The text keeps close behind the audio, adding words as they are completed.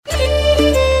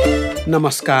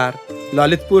नमस्कार।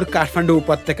 ललितपुर काठमाडौँ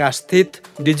उपत्यका स्थित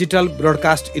digital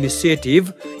broadcast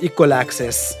initiative equal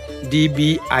access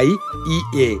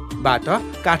DBIEA बाट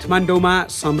काठमाडौँमा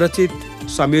संरचित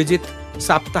संयोजित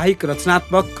साप्ताहिक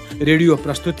रचनात्मक रेडियो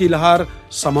प्रस्तुति लहर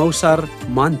समौसर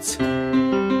मञ्च।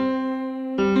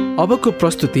 अबको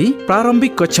प्रस्तुति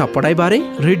प्रारम्भिक कक्षा पढाइ बारे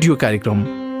रेडियो कार्यक्रम।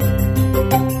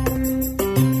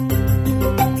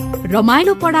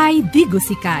 रमाइलो पढाइ दिगो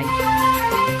सिकाइ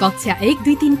कक्षा 1,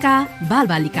 2, 3 का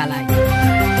बालबालिकालाई।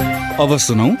 अब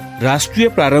सुनौ राष्ट्रिय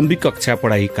प्रारम्भिक कक्षा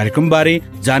पढाइ कार्यक्रम बारे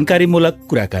जानकारीमूलक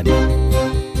कुराकानी।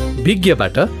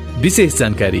 विज्ञबाट विशेष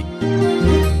जानकारी।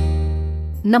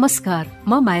 नमस्कार,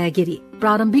 म माया गिरी।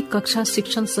 प्रारम्भिक कक्षा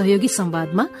शिक्षण सहयोगी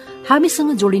संवादमा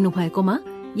हामीसँग जोडिनु भएकोमा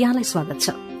यहाँलाई स्वागत छ।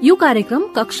 यो कार्यक्रम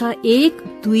कक्षा 1,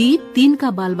 2, 3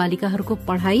 का बालबालिकाहरूको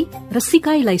पढाइ र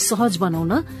सिकाइलाई सहज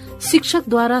बनाउन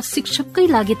शिक्षकद्वारा शिक्षककै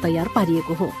लागि तयार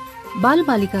पारिएको हो। बाल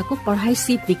बालिकाको पढाइ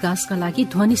सिप विकासका लागि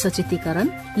ध्वनि सचेतीकरण,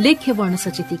 लेख्य वर्ण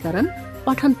सचेतीकरण,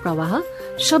 पठन प्रवाह,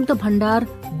 शब्द भण्डार,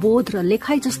 बोध र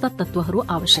लेखाइ जस्ता तत्वहरू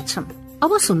आवश्यक छन्।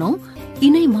 अब सुनौ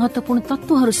यिनै महत्वपूर्ण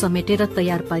तत्वहरू समेटेर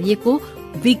तयार पारिएको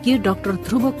विज्ञ डाक्टर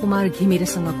ध्रुव कुमार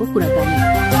घिमिरेसँगको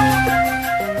कुराकानी।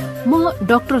 म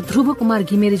डाक्टर ध्रुव कुमार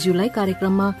घिमिरेज्यूलाई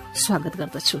कार्यक्रममा स्वागत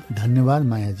गर्दछु। धन्यवाद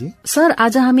मायाजी। सर,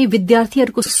 आज हामी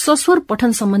विद्यार्थीहरूको सस्वर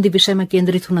पठन सम्बन्धी विषयमा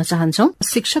केन्द्रित हुन चाहन्छौ।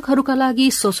 शिक्षकहरूका लागि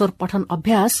सस्वर पठन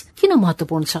अभ्यास किन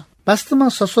महत्वपूर्ण छ? वास्तवमा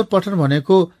सस्वर पठन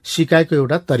भनेको सिकाइको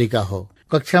एउटा तरिका हो।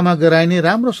 कक्षामा गराइने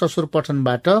राम्रो सस्वर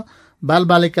पठनबाट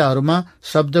बालबालिकाहरूमा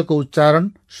शब्दको उच्चारण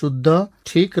शुद्ध,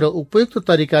 ठिक र उपयुक्त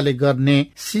तरिकाले गर्ने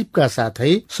सिपका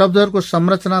साथै शब्दहरूको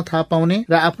संरचना थाहा पाउने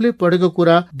र आफूले पढेको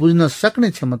कुरा बुझ्न सक्ने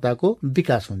क्षमताको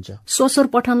विकास हुन्छ। सस्वर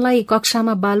पठनलाई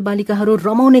कक्षामा बालबालिकाहरू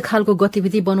रमाउने खालको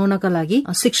गतिविधि बनाउनका लागि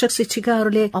शिक्षक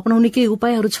शिक्षिकाहरूले अपनाउने केही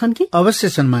उपायहरू छन् कि? अवश्य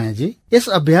छन् मायाजी। यस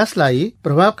अभ्यासलाई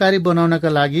प्रभावकारी बनाउनका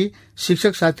लागि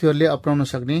शिक्षक साथीहरूले अपनाउन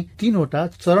सक्ने 3वटा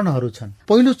चरणहरू छन्।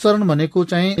 पहिलो चरण भनेको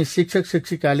चाहिँ शिक्षक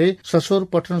शिक्षिकाले सस्वर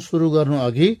पठन सुरु गर्नु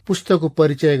अघि पुस्तकको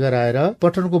परिचय गराएर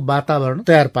पठनको वातावरण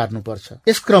तयार पार्नुपर्छ।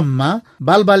 यस क्रममा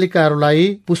बालबालिकाहरूलाई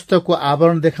पुस्तकको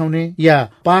आवरण देखाउने या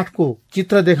पाठको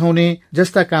चित्र देखाउने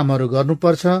जस्ता कामहरू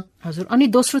गर्नुपर्छ। हजुर, अनि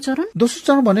दोस्रो चरण? दोस्रो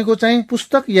चरण भनेको चाहिँ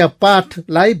पुस्तक या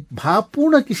पाठलाई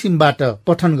भावपूर्ण किसिमबाट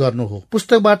पठन गर्नु हो।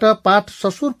 पुस्तकबाट पाठ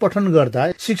सस्वर पठन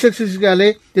गर्दा शिक्षक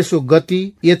शिक्षिकाले त्यसको गति,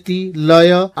 यति,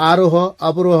 लय, आरोह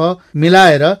अवरोह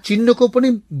मिलाएर चिन्हको पनि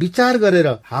विचार गरेर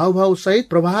हावभाव सहित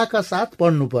प्रवाहका साथ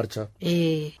पढ्नुपर्छ।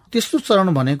 तेस्रो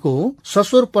चरण भनेको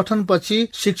सस्वर पठनपछि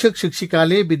शिक्षक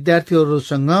शिक्षिकाले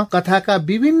विद्यार्थीहरूसँग कथाका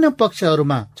विभिन्न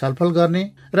पक्षहरूमा छलफल गर्ने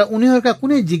र उनीहरूका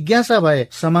कुनै जिज्ञासा भए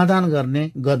समाधान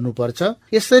गर्नुपर्छ।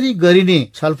 यसरी गरिने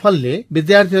छलफलले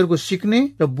विद्यार्थीहरूको सिक्ने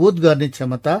र बोध गर्ने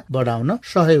क्षमता बढाउन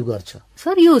सहयोग गर्छ।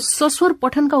 सर, यो सस्वर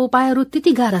पठनका उपायहरू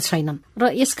त्यति गाह्रा छैनन्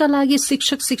र यसका लागि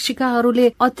शिक्षक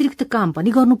शिक्षिकाहरूले अतिरिक्त काम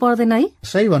पनि गर्नु पर्दैन है?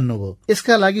 सही भन्नुभयो।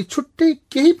 यसका लागि छुट्टै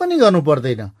केही पनि गर्नु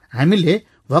पर्दैन। हामीले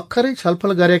भर्खरै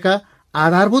छलफल गरेका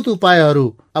आधारभूत उपायहरू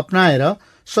अपनाएर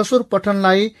सस्वर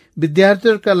पठनलाई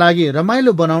विद्यार्थीहरूका लागि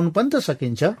रमाइलो बनाउनु पनि त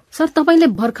सकिन्छ। सर, तपाईले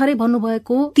भर्खरै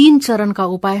भन्नुभएको 3 चरणका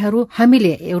उपायहरू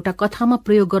हामीले एउटा कथामा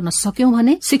प्रयोग गर्न सक्यौं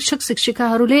भने शिक्षक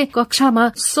शिक्षिकाहरूले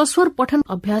कक्षामा सस्वर पठन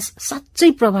अभ्यास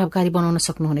साँच्चै प्रभावकारी बनाउन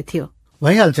सक्नुहुने थियो।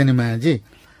 भइहाल्छ नि मायाजी।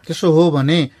 त्यसो हो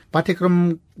भने पाठ्यक्रम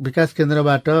विकास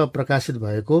केन्द्रबाट प्रकाशित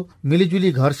भएको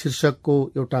मिलिजुली घर शीर्षकको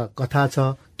एउटा कथा छ।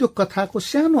 त्यो कथाको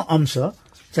सानो अंश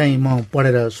चाहिँ म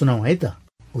पढेर सुनाऊ है त।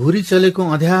 हुरी चलेको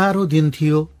अँध्यारो दिन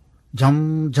थियो।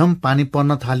 झमझम पानी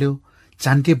पर्न थाल्यो।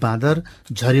 चान्टे बाँदर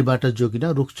झरीबाट जोगिन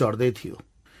रुख चढ्दै थियो।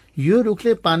 यो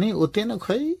रुखले पानी ओतेन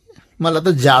खै, मलाई त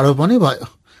जाडो पनि भयो।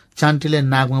 चान्टीले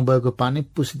नाकमा भएको पानी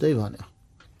पुस्दै भन्यो।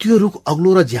 त्यो रुख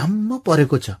अग्लो र झ्याम्म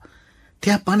परेको छ,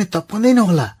 त्यहाँ पानी तप्पँदैन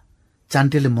होला।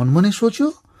 चान्टीले मनमनै सोच्यो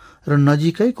र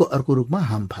नजिकैको अर्को रुखमा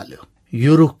हाम फाल्यो।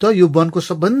 यो रुख त यो वनको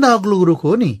सबभन्दा अग्लो रुख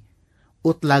हो नि।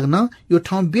 ओत लाग्न यो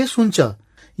ठाउँ बेस हुन्छ।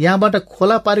 यहाँबाट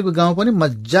खोला पारेको गाउँ पनि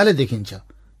मजाले देखिन्छ।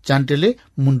 चान्टेले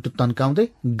मुन्टु तन्काउँदै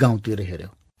गाउँतिर हेर्यो।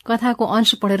 कथाको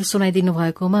अंश पढेर सुनाइदिनु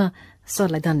भएकोमा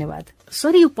सरलाई धन्यवाद।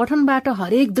 सर, यो पठनबाट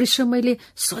हरेक दृश्य मैले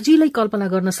सजिलै कल्पना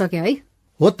गर्न सके है?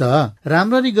 हो त।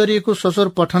 राम्ररी गरिएको सस्वर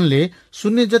पठनले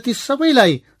सुन्ने जति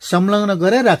सबैलाई संलग्न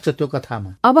गराइराख्छ त्यो कथामा।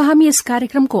 अब हामी यस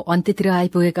कार्यक्रमको अन्त्यतिर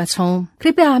आइपुगेका छौं।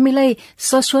 कृपया हामीलाई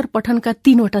सस्वर पठनका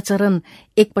 3वटा चरण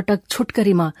एकपटक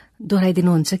छोटकरीमा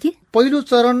दोहोऱ्याइदिनुहुन्छ कि? पहिलो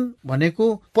चरण भनेको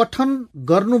पठन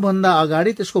गर्नुभन्दा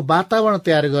अगाडि त्यसको वातावरण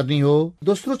तयार गर्ने हो।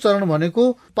 दोस्रो चरण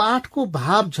भनेको पाठको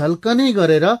भाव झल्कने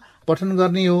गरेर पठन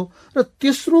गर्ने हो र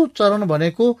तेस्रो चरण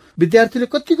भनेको विद्यार्थीले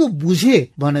कतिको बुझे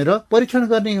भनेर परीक्षण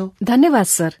गर्ने हो। धन्यवाद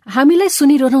सर। हामीलाई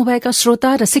सुनिरहनु भएका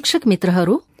श्रोता र शिक्षक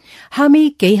मित्रहरू, हामी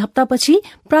केही हप्तापछि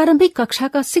प्रारम्भिक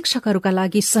कक्षाका शिक्षकहरूका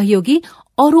लागि सहयोगी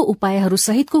अरू उपायहरू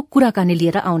सहितको कुराकानी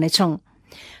लिएर आउनेछौं।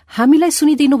 हामीलाई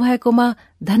सुनिदिनु भएकोमा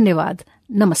धन्यवाद।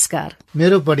 नमस्कार।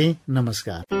 मेरो पनि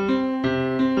नमस्कार।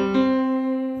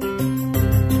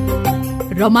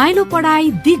 रमाइलो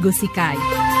पढाइ दिगो सिकाइ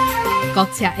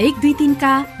कक्षा 1, 2, 3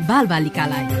 का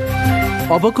बालबालिकालाई।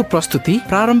 अबको प्रस्तुति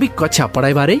प्रारम्भिक कक्षा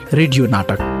पढाइबारे रेडियो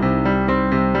नाटक।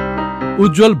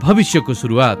 उज्जवल भविष्यको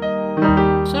सुरुवात।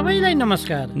 सबैलाई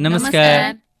नमस्कार।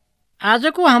 नमस्कार।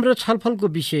 आजको हाम्रो छलफलको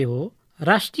विषय हो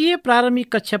राष्ट्रिय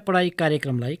प्रारम्भिक कक्षा पढाइ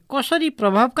कार्यक्रमलाई कसरी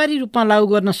प्रभावकारी रूपमा लागू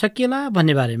गर्न सकिएला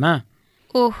भन्ने बारेमा।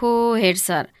 ओहो हेड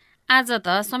सर, आज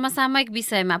त समसामयिक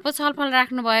विषयमा पो छलफल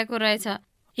राख्नु भएको रहेछ।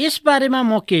 यस बारेमा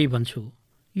म केही भन्छु।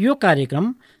 यो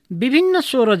कार्यक्रम विभिन्न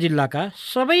 16 जिल्लाका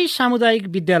सबै सामुदायिक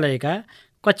विद्यालयका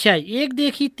कक्षा 1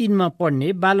 देखि 3 मा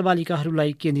पढ्ने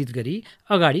बालबालिकाहरूलाई केन्द्रित गरी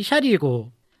अगाडि सारिएको हो।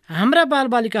 हाम्रा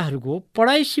बालबालिकाहरूको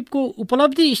पढाइ सिपको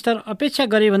उपलब्धि स्तर अपेक्षा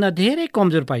गरेभन्दा धेरै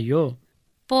कमजोर पाइयो।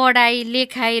 पढाइ,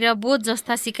 लेखाइ र बोध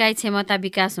जस्ता सिकाइ क्षमता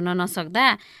विकास हुन नसक्दा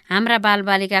हाम्रा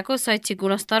बालबालिकाको शैक्षिक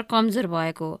गुणस्तर कमजोर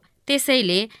भएको।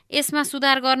 त्यसैले यसमा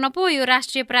सुधार गर्न पो यो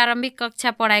राष्ट्रिय प्रारम्भिक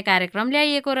कक्षा पढाइ कार्यक्रम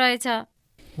ल्याइएको रहेछ।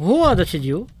 हो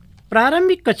अध्यक्षज्यू,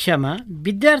 प्रारम्भिक कक्षामा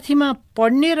विद्यार्थीमा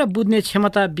पढ्ने र बुझ्ने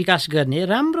क्षमता विकास गर्ने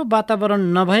राम्रो वातावरण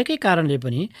नभएकै कारणले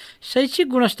पनि शैक्षिक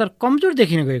गुणस्तर कमजोर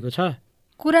देखिन गएको छ।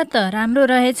 कुरा त राम्रो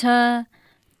रहेछ,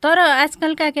 तर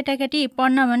आजकलका केटाकेटी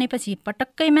पढ्न भनेपछि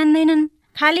पटक्कै मान्दैनन्।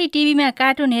 खालि टिभीमा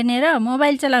कार्टुन हेर्ने र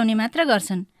मोबाइल चलाउने मात्र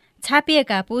गर्छन्।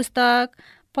 छापिएका पुस्तक,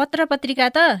 पत्र पत्रिका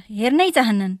त हेर्नै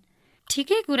चाहन्नन्।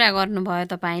 ठिकै कुरा गर्नुभयो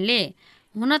तपाईँले।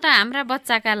 हुन त हाम्रा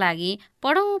बच्चाका लागि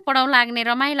पढौँ लाग्ने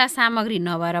रमाइला सामग्री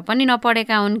नभएर पनि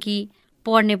नपढेका हुन् कि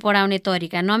पढ्ने पढाउने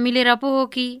तरिका नमिलेर पो हो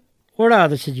कि। ओडा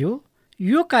अध्यक्षज्यू,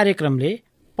 यो कार्यक्रमले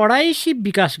पढाइ सिप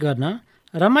विकास गर्न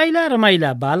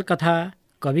रमाइला बालकथा,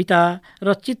 कविता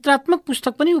र चित्रात्मक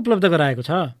पुस्तक पनि उपलब्ध गराएको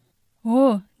छ। हो,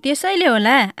 त्यसैले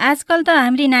होला आजकल त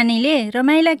हाम्री नानीले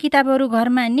रमाइला किताबहरू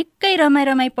घरमा निकै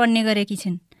रमाई पढ्ने गरेकी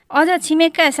छिन्। अझ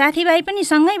छिमेकका साथीभाइ पनि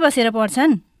सँगै बसेर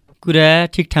पढ्छन्। कुरा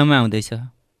ठिक ठाउँमा आउँदैछ।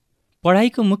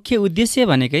 पढाइको मुख्य उद्देश्य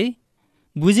भनेकै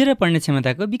बुझेर पढ्ने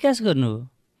क्षमताको विकास गर्नु हो।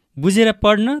 बुझेर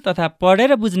पढ्न तथा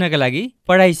पढेर बुझ्नका लागि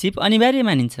पढाइ सिप अनिवार्य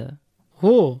मानिन्छ।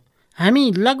 हो, हामी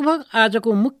लगभग आजको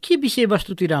मुख्य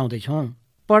विषयवस्तुतिर आउँदैछौँ।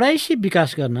 पढाइ सिप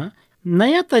विकास गर्न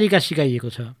नयाँ तरिका सिकाइएको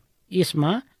छ।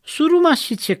 यसमा सुरुमा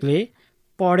शिक्षकले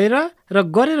पढेर र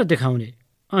गरेर देखाउने,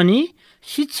 अनि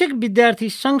शिक्षक विद्यार्थी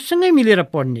सँगसँगै मिलेर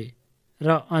पढ्ने र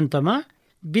अन्तमा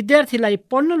विद्यार्थीलाई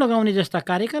पढ्न लगाउने जस्ता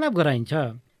कार्यकलाप गराइन्छ।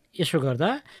 यसो गर्दा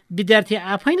विद्यार्थी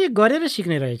आफैले गरेर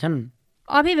सिक्ने रहेछन्।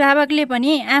 अभिभावकले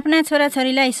पनि आफ्ना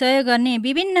छोराछोरीलाई सहयोग गर्ने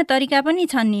विभिन्न तरिका पनि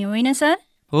छन् नि, होइन सर?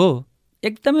 हो,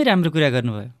 एकदमै राम्रो कुरा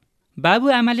गर्नुभयो।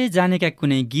 बाबुआमाले जानेका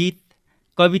कुनै गीत,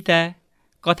 कविता,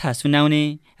 कथा सुनाउने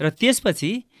र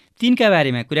त्यसपछि तिनका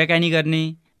बारेमा कुराकानी गर्ने,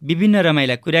 विभिन्न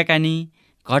रमाइला कुराकानी,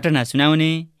 घटना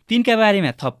सुनाउने, तिनका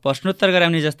बारेमा थप प्रश्नोत्तर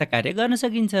गराउने जस्ता कार्य गर्न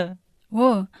सकिन्छ। हो,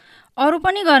 अरू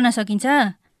पनि गर्न सकिन्छ।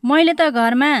 मैले त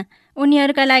घरमा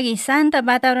उनीहरूका लागि शान्त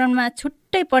वातावरणमा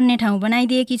छुट्टै पढ्ने ठाउँ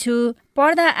बनाइदिएकी छु।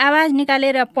 पढ्दा आवाज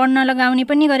निकालेर पढ्न लगाउने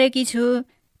पनि गरेकी छु।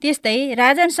 त्यस्तै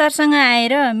राजन सरसँग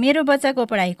आएर मेरो बच्चाको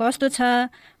पढाइ कस्तो छ,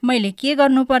 मैले के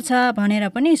गर्नुपर्छ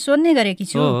भनेर पनि सोध्ने गरेकी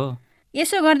छु।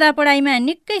 यसो गर्दा पढाइमा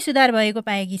निकै सुधार भएको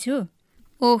पाएकी छु।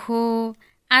 ओहो,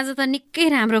 आज त निकै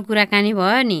राम्रो कुराकानी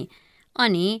भयो नि।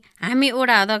 अनि हामी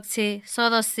वडा अध्यक्ष,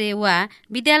 सदस्य वा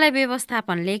विद्यालय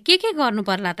व्यवस्थापनले के गर्नु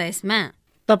पर्ला त यसमा?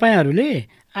 तपाईहरूले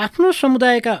आफ्नो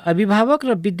समुदायका अभिभावक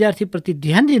र विद्यार्थीप्रति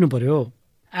ध्यान दिनु पर्यो।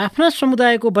 आफ्ना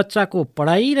समुदायको बच्चाको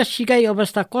पढाइ र सिकाइ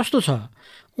अवस्था कस्तो छ,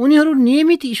 उनीहरू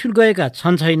नियमित स्कुल गएका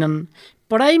छन् छैनन्,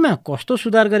 पढाइमा कस्तो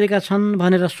सुधार गरेका छन्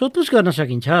भनेर सोधपुछ गर्न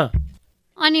सकिन्छ।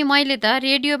 अनि मैले त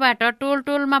रेडियोबाट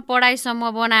टोलमा पढाइ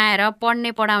समूह बनाएर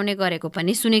पढ्ने पढाउने गरेको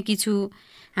पनि सुनेकी छु।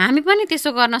 हामी पनि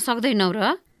त्यसो गर्न सक्दैनौँ र?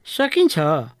 सकिन्छ।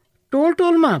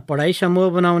 टोलमा पढाइ समूह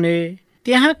बनाउने,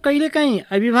 त्यहाँ कहिलेकाहीँ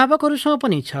अभिभावकहरूसँग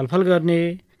पनि छलफल गर्ने,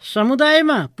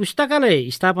 समुदायमा पुस्तकालय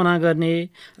स्थापना गर्ने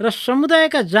र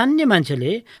समुदायका जान्ने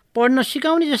मान्छेले पढ्न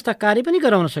सिकाउने जस्ता कार्य पनि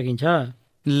गराउन सकिन्छ।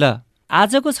 ल,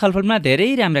 आजको छलफलमा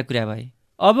धेरै राम्रा कुरा भए।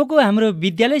 अबको हाम्रो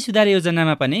विद्यालय सुधार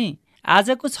योजनामा पनि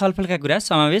आजको छलफलका कुरा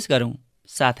समावेश गरौँ।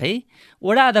 साथै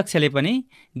वडा अध्यक्षले पनि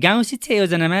गाउँ शिक्षा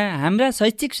योजनामा हाम्रा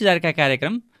शैक्षिक सुधारका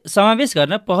कार्यक्रम समावेश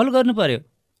गर्न पहल गर्नु पर्यो।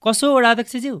 कसो वडा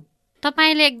अध्यक्षज्यू?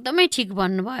 तपाईँले एकदमै ठिक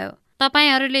भन्नुभयो।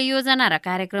 तपाईँहरूले योजना र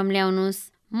कार्यक्रम ल्याउनुहोस्।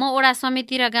 म वडा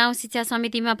समिति र गाउँ शिक्षा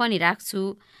समितिमा पनि राख्छु।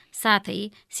 साथै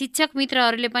शिक्षक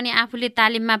मित्रहरूले पनि आफूले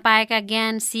तालिममा पाएका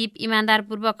ज्ञान सिप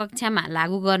इमान्दारपूर्वक कक्षामा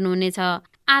लागू गर्नुहुनेछ।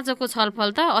 आजको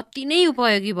छलफल त अति नै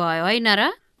उपयोगी भयो, होइन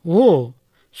र? हो,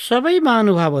 सबै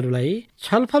महानुभावहरूलाई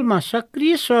छलफलमा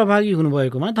सक्रिय सहभागी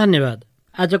हुनुभएकोमा धन्यवाद।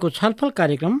 आजको छलफल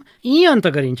कार्यक्रम यही अन्त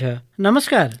गरिन्छ।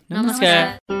 नमस्कार। नमस्कार।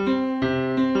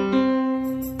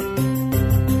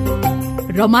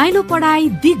 रमाइलो पढाइ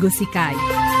दिगो सिकाइ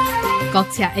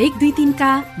कक्षा 1, 2, 3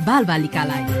 का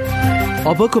बालबालिकालाई।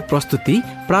 अबको प्रस्तुति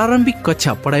प्रारम्भिक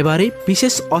कक्षा पढाइबारे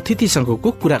विशेष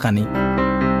अतिथिसँगको कुराकानी।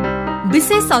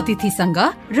 विशेष अतिथिसँग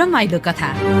रमाइलो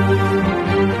कथा।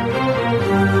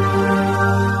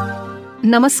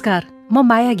 नमस्कार, म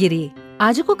माया गिरी।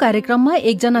 आजको कार्यक्रममा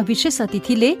एकजना विशेष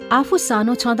अतिथिले आफू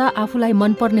सानो छँदा आफूलाई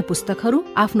मनपर्ने पुस्तकहरू,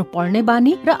 आफ्नो पढ्ने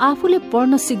बानी र आफूले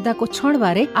पढ्न सिक्दाको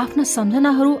क्षणबारे आफ्ना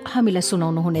सम्झनाहरू हामीलाई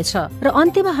सुनाउनुहुनेछ र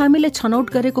अन्त्यमा हामीले छनौट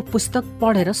गरेको पुस्तक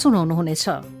पढेर सुनाउनुहुनेछ।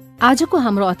 आजको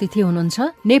हाम्रो अतिथि हुनुहुन्छ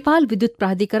नेपाल विद्युत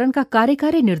प्राधिकरणका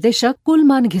कार्यकारी निर्देशक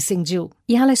कुलमान घिसिङज्यू।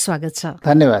 यहाँलाई स्वागत छ।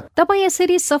 धन्यवाद। तपाईँ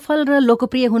यसरी सफल र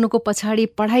लोकप्रिय हुनुको पछाडि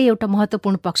पढाइ एउटा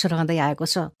महत्वपूर्ण पक्ष रहँदै आएको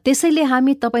छ। त्यसैले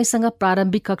हामी तपाईसँग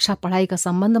प्रारम्भिक कक्षा पढाइका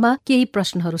सम्बन्धमा केही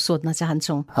प्रश्नहरू सोध्न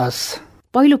चाहन्छौँ। हस्।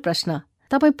 पहिलो प्रश्न,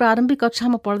 तपाईँ प्रारम्भिक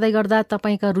कक्षामा पढ्दै गर्दा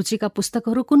तपाईँका रुचिका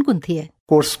पुस्तकहरू कुन कुन थिए?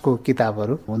 कोर्सको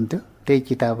किताबहरू हुन्थ्यो, त्यही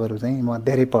किताबहरू चाहिँ म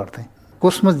धेरै पढ्थेँ।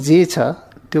 कोर्समा जे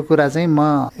छ त्यो कुरा चाहिँ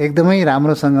म एकदमै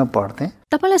राम्रोसँग पढ्थेँ।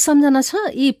 तपाईँलाई सम्झना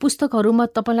छ यी पुस्तकहरूमा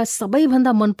तपाईँलाई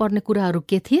सबैभन्दा मनपर्ने कुराहरू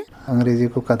के थिए?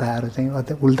 अङ्ग्रेजीको कथाहरू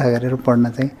चाहिँ उल्था गरेर पढ्न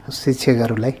चाहिँ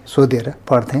शिक्षकहरूलाई सोधेर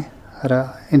पढ्थेँ र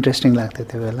इन्ट्रेस्टिङ लाग्थ्यो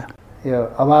त्यो बेला। यो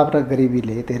अभाव र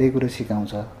गरिबीले धेरै कुरो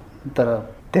सिकाउँछ, तर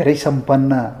धेरै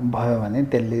सम्पन्न भयो भने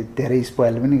त्यसले धेरै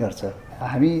स्पोइल पनि गर्छ।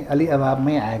 हामी अलि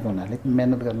अभावमै आएको हुनाले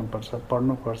मेहनत गर्नुपर्छ,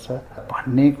 पढ्नुपर्छ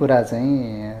भन्ने कुरा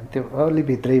चाहिँ त्यो अलि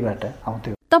भित्रैबाट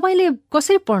आउँथ्यो। तपाईँले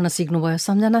कसरी पढ्न सिक्नुभयो,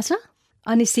 सम्झना छ?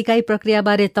 अनि सिकाइ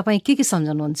प्रक्रियाबारे तपाईँ के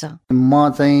सम्झनुहुन्छ? म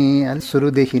चाहिँ अलि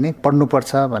सुरुदेखि नै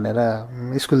पढ्नुपर्छ भनेर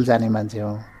स्कुल जाने मान्छे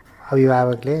हो।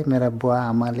 अभिभावकले, मेरा बुवा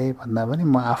आमाले भन्दा पनि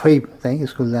म आफै चाहिँ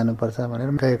स्कुल जानुपर्छ भनेर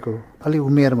गएको। अलि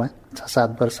उमेरमा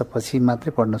 6-7 वर्षपछि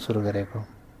मात्रै पढ्न सुरु गरेको।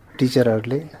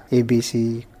 टिचरहरूले एबिसी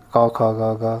क ख ग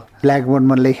ग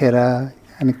ब्ल्याकबोर्डमा लेखेर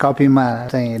अनि कपीमा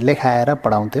चाहिँ लेखाएर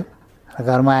पढाउँथ्यो।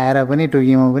 घरमा आएर पनि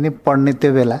टुकीमा पनि पढ्ने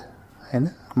त्यो बेला होइन।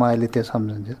 म अहिले त्यो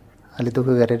सम्झन्छु, अलि दुःख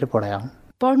गरेर पढाएँ।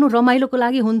 पढ्नु रमाइलोको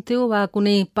लागि हुन्थ्यो वा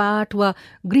कुनै पाठ वा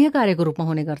गृह कार्यको रूपमा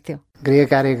हुने गर्थ्यो? गृह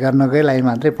कार्य गर्नकै लागि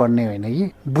मात्रै पढ्ने होइन कि,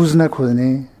 बुझ्न खोज्ने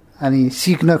अनि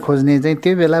सिक्न खोज्ने चाहिँ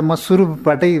त्यो बेला म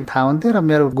सुरुबाटै थाहा हुन्थ्यो र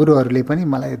मेरो गुरुहरूले पनि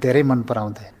मलाई धेरै मन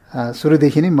पराउँथे।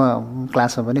 सुरुदेखि नै म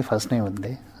क्लासमा पनि फर्स्ट नै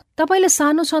हुन्थेँ। तपाईँले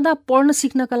सानो छँदा पढ्न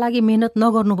सिक्नका लागि मेहनत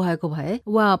नगर्नु भएको भए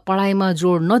वा पढाइमा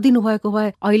जोड नदिनु भएको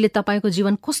भए अहिले तपाईँको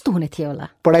जीवन कस्तो हुने थियो होला?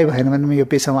 पढाइ भएन भने म यो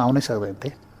पेसामा आउनै सक्दैन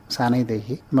थिएँ।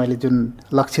 सानैदेखि मैले जुन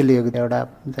लक्ष्य लिएको थिएँ एउटा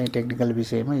चाहिँ टेक्निकल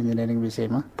विषयमा, इन्जिनियरिङ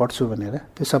विषयमा पढ्छु भनेर,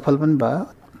 त्यो सफल पनि भयो।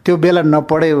 त्यो बेला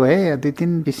नपढे भए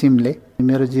 2-3 किसिमले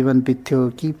मेरो जीवन बित्थ्यो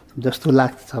कि जस्तो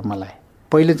लाग्छ मलाई।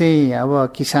 पहिले चाहिँ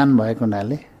अब किसान भएको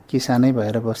हुनाले किसानै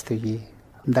भएर बस्थ्यो कि।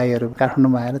 दाइहरू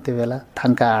काठमाडौँमा आएर त्यो बेला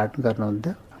थाङ्का आर्ट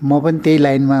गर्नुहुन्थ्यो, म पनि त्यही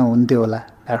लाइनमा हुन्थ्यो होला,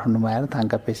 काठमाडौँमा आएर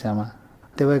थाङ्का पेसामा।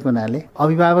 त्यो भएको हुनाले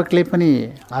अभिभावकले पनि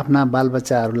आफ्ना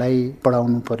बालबच्चाहरूलाई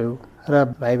पढाउनु पर्यो र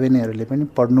भाइ बहिनीहरूले पनि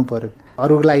पढ्नु पर्यो।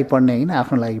 अरूको लागि पढ्ने होइन,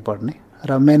 आफ्नो लागि पढ्ने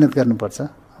र मेहनत गर्नुपर्छ।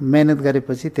 मेहनत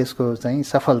गरेपछि त्यसको चाहिँ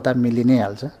सफलता मिलि नै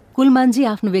हाल्छ। कुलमानजी,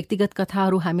 आफ्नो व्यक्तिगत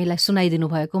कथाहरू हामीलाई सुनाइदिनु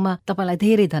भएकोमा तपाईँलाई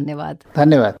धेरै धन्यवाद।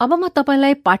 धन्यवाद। अब म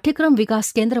तपाईँलाई पाठ्यक्रम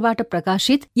विकास केन्द्रबाट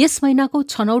प्रकाशित यस महिनाको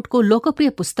छनौटको लोकप्रिय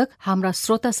पुस्तक हाम्रा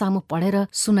श्रोता सामु पढेर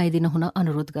सुनाइदिनु हुन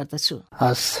अनुरोध गर्दछु।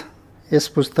 हस्। यस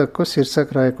पुस्तकको शीर्षक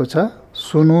रहेको छ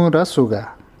सुनु र सुगा।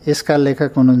 यसका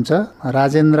लेखक हुनुहुन्छ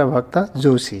राजेन्द्र भक्त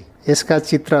जोशी। यसका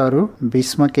चित्रहरू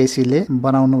भीष्म केसीले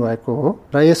बनाउनु भएको हो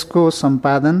र यसको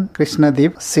सम्पादन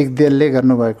कृष्णदीप सिगदेलले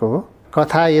गर्नुभएको हो।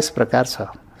 कथा यस प्रकार छ।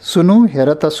 सुनु,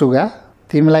 हेर त सुगा,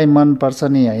 तिमीलाई मन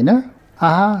पर्छ नि होइन?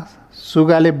 आहा,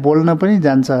 सुगाले बोल्न पनि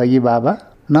जान्छ अघि बाबा।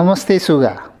 नमस्ते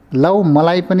सुगा, लौ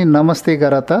मलाई पनि नमस्ते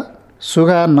गर त।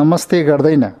 सुगा नमस्ते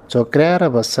गर्दैन, झोक्र्याएर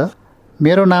बस्छ।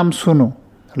 मेरो नाम सुनु,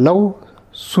 लौ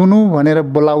सुनु भनेर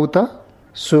बोलाऊ त।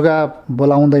 सुगा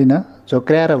बोलाउँदैन,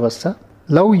 झोक्र्याएर बस्छ।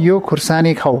 लौ यो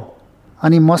खुर्सानी खाऊ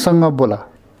अनि मसँग बोल।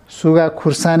 सुगा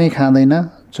खुर्सानी खाँदैन,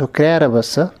 झोक्र्याएर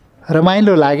बस्छ।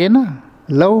 रमाइलो लागेन?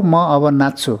 लौ म अब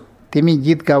नाच्छु, तिमी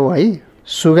गीत गाऊ है।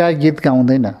 सुगा गीत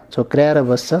गाउँदैन, झोक्र्याएर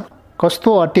बस्छ।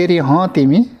 कस्तो अटेरी हँ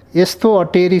तिमी, यस्तो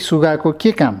अटेरी सुगाको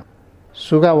के काम?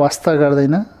 सुगा वास्ता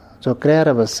गर्दैन,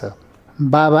 झोक्र्याएर बस्छ।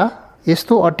 बाबा,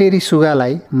 यस्तो अटेरी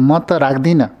सुगालाई म त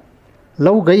राख्दिनँ,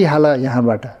 लौ गइहाल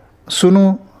यहाँबाट। सुनु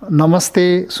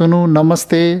नमस्ते, सुनु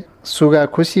नमस्ते। सुगा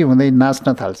खुसी हुँदै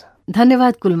नाच्न थाल्छ।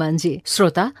 धन्यवाद कुलमानजी।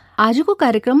 श्रोता, आजको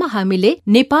कार्यक्रममा हामीले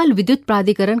नेपाल विद्युत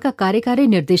प्राधिकरणका कार्यकारी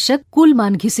निर्देशक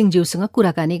कुलमान घिसिङज्यूसँग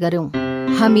कुराकानी गर्यौं।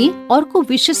 हामी अर्को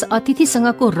विशेष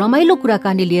अतिथिसँगको रमाइलो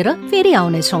कुराकानी लिएर फेरि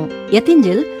आउनेछौँ।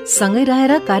 यतिन्जेल सँगै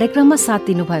रहेर कार्यक्रममा साथ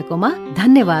दिनु भएकोमा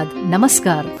धन्यवाद।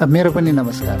 नमस्कार। मेरो पनि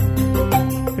नमस्कार।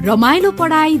 रमाइलो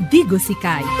पढाइ दिगो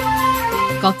सिकाइ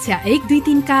कक्षा 1, 2,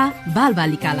 3 का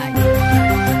बालबालिकालाई।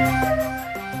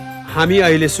 हामी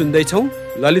अहिले सुन्दैछौँ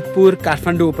ललितपुर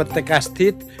काठमाडौँ उपत्यका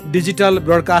स्थित digital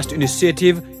broadcast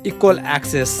initiative equal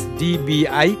access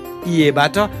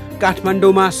DBI-EA-बाट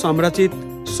काठमाडौँमा संरचित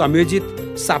संयोजित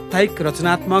साप्ताहिक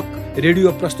रचनात्मक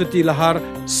रेडियो प्रस्तुति लहर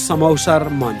समौसर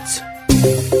मञ्च।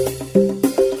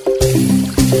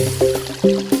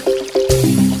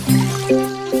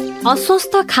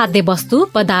 अस्वस्थ खाद्य वस्तु,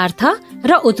 पदार्थ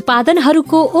र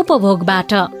उत्पादनहरूको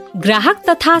उपभोगबाट ग्राहक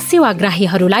तथा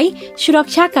सेवाग्राहीहरूलाई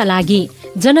सुरक्षाका लागि,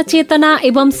 जनचेतना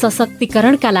एवं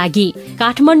सशक्तिकरणका लागि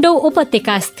काठमाडौँ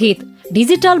उपत्यका स्थित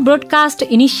डिजिटल ब्रोडकास्ट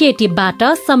इनिसिएटिभबाट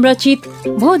संरचित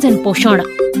भोजन पोषण।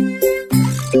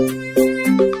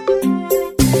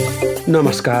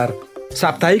 नमस्कार।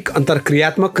 साप्ताहिक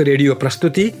अन्तर्क्रियात्मक रेडियो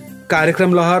प्रस्तुति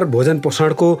कार्यक्रम लहर भोजन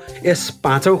पोषणको यस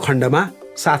 5औं खण्डमा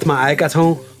साथमा आएका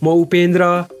छौँ म उपेन्द्र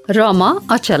र म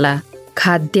अचला।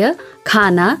 खाद्य,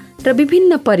 खाना र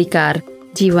विभिन्न परिकार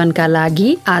जीवनका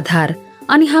लागि आधार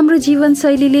अनि हाम्रो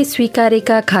जीवनशैलीले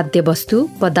स्वीकारेका खाद्य वस्तु,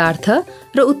 पदार्थ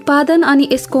र उत्पादन अनि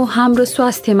यसको हाम्रो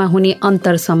स्वास्थ्यमा हुने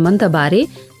अन्तर सम्बन्ध बारे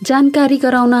जानकारी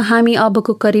गराउन हामी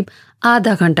अबको करिब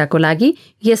आधा घण्टाको लागि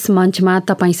यस मञ्चमा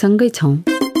तपाईसँगै छौँ।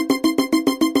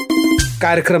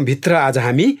 कार्यक्रमभित्र आज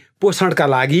हामी पोषणका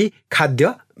लागि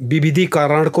खाद्य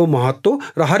विविधीकरणको महत्त्व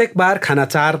र हरेक बार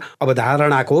खानाचार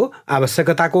अवधारणाको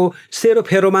आवश्यकताको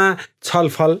सेरोफेरोमा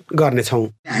छलफल गर्नेछौँ।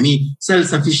 हामी सेल्फ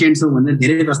सफिसियन्ट छौँ भनेर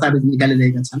धेरै दस्तावेज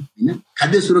निकालिरहेका छन् होइन।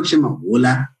 खाद्य सुरक्षामा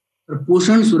होला र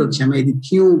पोषण सुरक्षामा यदि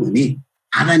थियौँ भने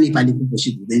आधा नेपालीको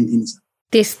पोषित हुँदैन थिएन।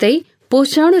 त्यस्तै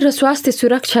पोषण र स्वास्थ्य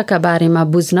सुरक्षाका बारेमा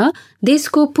बुझ्न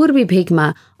देशको पूर्वी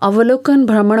भेगमा अवलोकन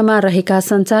भ्रमणमा रहेका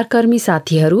सञ्चारकर्मी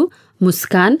साथीहरू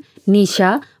मुस्कान,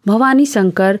 निशा, भवानी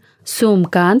शङ्कर,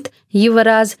 सोमकान्त,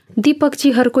 युवराज,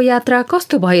 दीपकजीहरूको यात्रा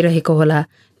कस्तो भइरहेको होला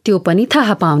त्यो पनि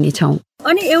थाहा पाउनेछौँ।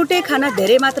 अनि एउटै खाना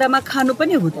धेरै मात्रामा खानु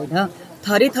पनि हुँदैन।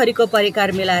 थरी थरीको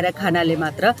परिकार मिलाएर खानाले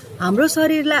मात्र हाम्रो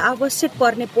शरीरलाई आवश्यक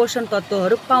पर्ने पोषण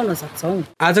तत्त्वहरू पाउन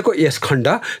सक्छौँ। आजको यस खण्ड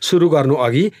सुरु गर्नु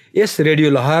अघि यस रेडियो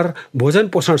लहर भोजन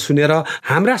पोषण सुनेर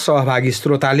हाम्रा सहभागी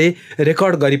श्रोताले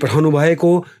रेकर्ड गरिपठाउनु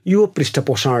भएको यो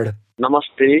पृष्ठपोषण।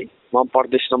 नमस्ते, म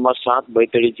प्रदेश नम्बर 7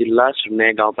 बैतडी जिल्ला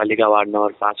सुर्नाया गाउँपालिका वार्ड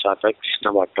नम्बर 5बाट कृष्ण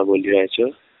भट्ट बोलिरहेछु।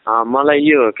 मलाई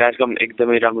यो कार्यक्रम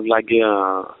एकदमै राम्रो लाग्यो।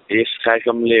 यस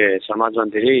कार्यक्रमले समाजमा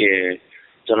धेरै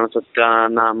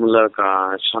जनचेतनामूलक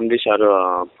सन्देशहरू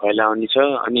फैलाउने छ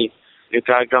अनि यो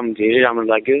कार्यक्रम धेरै राम्रो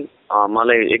लाग्यो।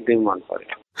 मलाई एकदमै मन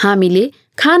पर्यो। हामीले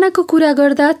खानाको कुरा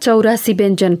गर्दा 84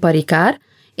 व्यञ्जन परिकार,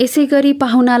 यसै गरी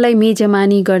पाहुनालाई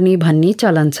मेजमानी गर्ने भन्ने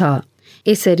चलन छ।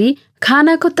 यसरी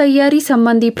खानाको तयारी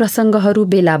सम्बन्धी प्रसङ्गहरू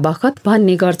बेला बखत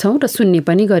भन्ने गर्छौं र सुन्ने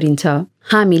पनि गरिन्छ।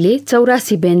 हामीले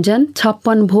 84 व्यञ्जन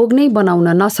 56 भोग नै बनाउन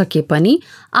नसके पनि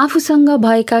आफूसँग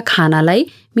भएका खानालाई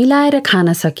मिलाएर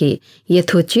खान सके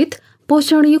यथोचित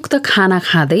पोषणयुक्त खाना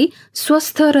खाँदै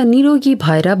स्वस्थ र निरोगी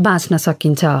भएर बाँच्न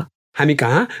सकिन्छ। हामी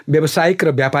कहाँ व्यावसायिक र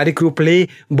व्यापारिक रूपले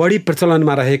बढी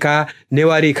प्रचलनमा रहेका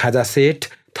नेवारी खाजा सेट,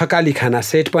 थकाली खाना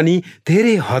सेट पनि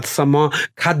धेरै हदसम्म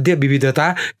खाद्य विविधता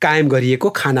कायम गरिएको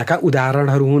खानाका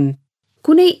उदाहरणहरू हुन्।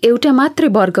 कुनै एउटा मात्रै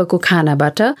वर्गको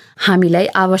खानाबाट हामीलाई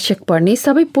आवश्यक पर्ने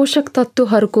सबै पोषक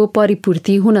तत्त्वहरूको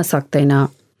परिपूर्ति हुन सक्दैन।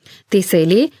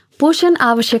 त्यसैले पोषण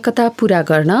आवश्यकता पूरा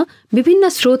गर्न विभिन्न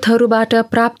स्रोतहरूबाट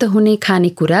प्राप्त हुने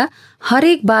खानेकुरा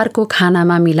हरेक बारको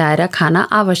खानामा मिलाएर खान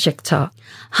आवश्यक छ।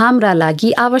 हाम्रा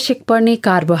लागि आवश्यक पर्ने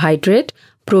कार्बोहाइड्रेट,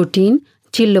 प्रोटिन,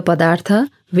 चिल्लो पदार्थ,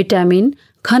 भिटामिन,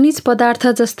 खनिज पदार्थ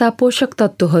जस्ता पोषक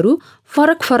तत्त्वहरू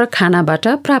फरक फरक खानाबाट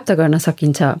प्राप्त गर्न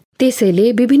सकिन्छ। त्यसैले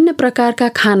विभिन्न प्रकारका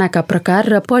खानाका प्रकार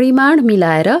र परिमाण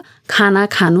मिलाएर खाना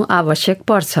खानु आवश्यक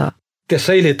पर्छ।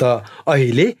 त्यसैले त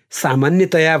अहिले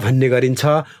सामान्यतया भन्ने गरिन्छ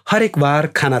हरेक बार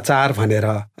खानाचार भनेर,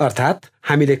 अर्थात्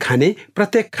हामीले खाने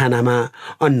प्रत्येक खानामा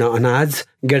अन्न, अनाज,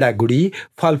 गेडागुडी,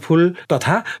 फलफुल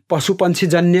तथा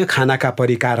पशुपन्छीजन्य खानाका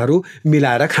परिकारहरू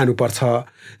मिलाएर खानुपर्छ,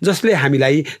 जसले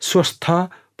हामीलाई स्वस्थ,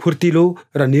 फुर्तिलो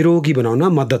र निरोगी बनाउन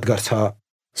मद्दत गर्छ।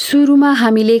 सुरुमा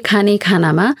हामीले खाने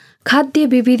खानामा खाद्य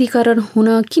विविधीकरण हुन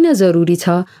किन जरुरी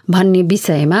छ भन्ने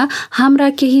विषयमा हाम्रा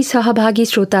केही सहभागी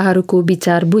श्रोताहरूको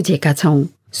विचार बुझेका छौं।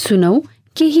 सुनौ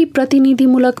केही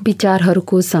प्रतिनिधिमूलक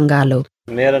विचारहरूको संगालो।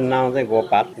 मेरो नाम चाहिँ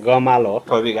गोपाल गमाल हो,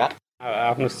 ठोबिघाट।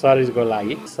 आफ्नो शरीरको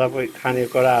लागि सबै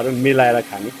खानेकुराहरू मिलाएर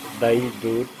खाने, दही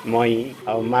दुध मही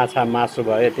अब माछा मासु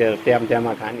भयो त्यो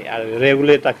ट्याममा खाने,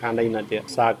 रेगुलर त खाँदैन, त्यो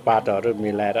सागपातहरू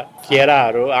मिलाएर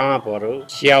केराहरू आँपहरू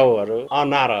स्याउहरू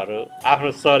अनारहरू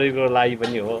आफ्नो शरीरको लागि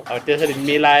पनि हो। अब त्यसरी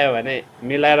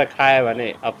मिलाएर खायो भने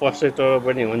अब पौष्टिकता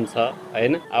पनि हुन्छ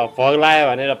होइन। अब पग्लायो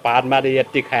भनेर भातमाथि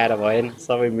यति खाएर भएन,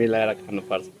 सबै मिलाएर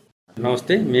खानुपर्छ।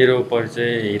 नमस्ते, मेरो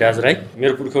परिचय हिराज राई।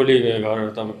 मेरो पुर्खौली घर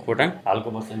तपाईँ खोटाङ, हालको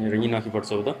बस्दा मेरो यहीँ नखीपट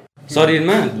चौध।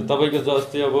 शरीरमा तपाईँको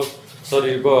जस्तै अब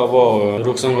शरीरको अब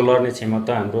रोगसँग लड्ने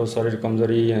क्षमता, हाम्रो शरीर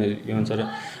कमजोरी यो अनुसार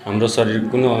हाम्रो शरीर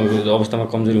कुन अवस्थामा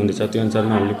कमजोरी हुँदैछ त्यो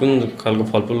अनुसारमा हामीले कुन खालको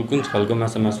फलफुल कुन खालको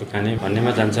मासु खाने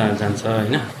भन्नेमा जान्छ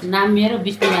होइन। नाम मेरो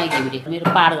विष्णु राई घिमिरे, मेरो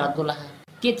पार घर दोलखा।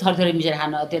 के थोरै मिसाएर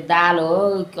खानु, त्यो दाल हो,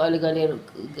 कहिले कहिले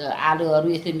आलुहरू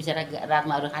यस्तो मिसाएर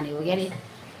रातमाहरू खाने हो क्या अरे,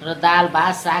 र दाल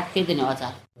भात साग त्यही नै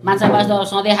अचार। माछा मासु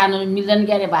सधैँ खानु मिल्दैन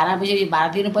क्या अरे, भाडा पछि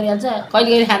भाडा तिर्नु परिहाल्छ, कहिले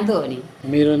कहिले खानु हो नि।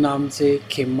 मेरो नाम चाहिँ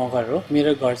खेम मगर हो,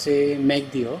 मेरो घर चाहिँ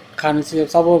मेग्दी हो। खानु चाहिँ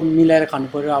सब मिलाएर खानु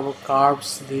पर्यो, अब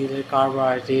कार्ब्सदेखि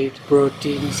कार्बोहाइड्रेट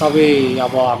प्रोटिन सबै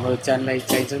अब हाम्रो ज्यानलाई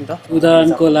चाहिन्छ नि त।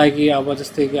 उदाहरणको लागि अब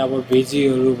जस्तै कि अब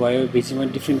भेजीहरू भयो, भेजीमा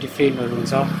डिफ्रेन्टहरू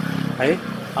हुन्छ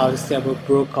है। अब जस्तै अब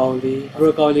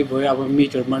ब्रोकाउली भयो, अब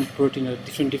मिटहरूमा प्रोटिनहरू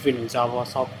डिफ्रेन्ट हुन्छ, अब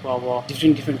सबको अब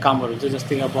डिफ्रेन्ट कामहरू हुन्छ।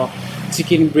 जस्तै अब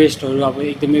चिकन ब्रेस्टहरू अब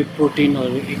एकदमै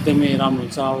प्रोटिनहरू एकदमै राम्रो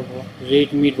हुन्छ। अब रेड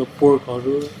मिट भयो,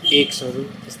 पोर्कहरू एग्सहरू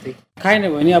त्यस्तै खाएन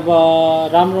भने अब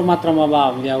राम्रो मात्रामा अब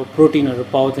हामीले अब प्रोटिनहरू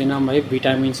पाउँदैनौँ है,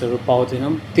 भिटामिन्सहरू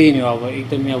पाउँदैनौँ। त्यही नै हो अब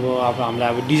एकदमै अब हामीलाई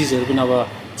अब डिजिजहरू पनि अब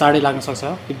चाँडै लाग्न सक्छ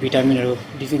त्यो भिटामिनहरू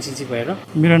डिफिसियन्सी भएर।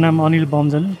 मेरो नाम अनिल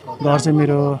बमजन, घर चाहिँ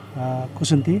मेरो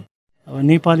कुसुन्ती। अब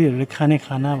नेपालीहरूले खाने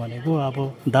खाना भनेको अब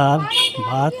दाल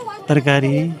भात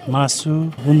तरकारी मासु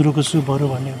गुन्द्रुकको सुपहरू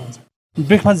भन्ने हुन्छ।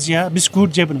 ब्रेकफास्ट चिया बिस्कुट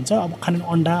जे पनि हुन्छ, अब खाने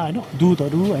अन्डा होइन,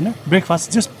 दुधहरू होइन।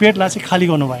 ब्रेकफास्ट जस पेटलाई चाहिँ खाली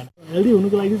गर्नु भएन। हेल्दी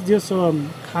हुनुको लागि जस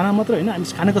खाना मात्र होइन, हामी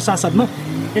खानाको साथसाथमा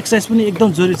एक्सर्साइज पनि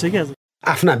एकदम जरुरी छ क्या।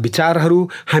 आफ्ना विचारहरू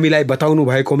हामीलाई बताउनु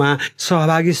भएकोमा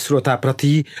सहभागी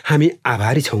श्रोताप्रति हामी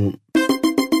आभारी छौँ।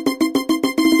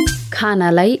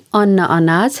 खानालाई अन्न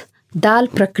अनाज, दाल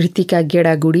प्रकृतिका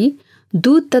गेडागुडी,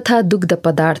 दूध तथा दुग्ध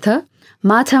पदार्थ,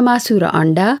 माछा मासु र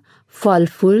अन्डा,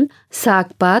 फलफुल,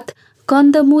 सागपात,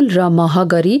 कन्दमूल र मह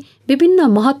गरी विभिन्न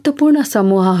महत्त्वपूर्ण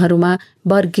समूहहरूमा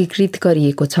वर्गीकृत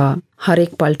गरिएको छ।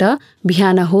 हरेक पल्ट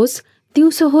बिहान होस्,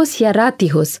 दिउँसो होस् या राति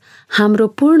होस्, हाम्रो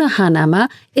पूर्ण खानामा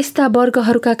यस्ता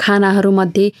वर्गहरूका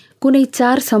खानाहरूमध्ये कुनै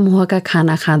 4 समूहका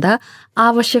खाना खाँदा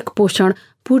आवश्यक पोषण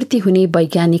पूर्ति हुने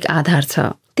वैज्ञानिक आधार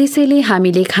छ। त्यसैले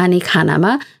हामीले खाने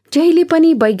खानामा जहिले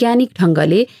पनि वैज्ञानिक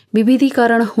ढङ्गले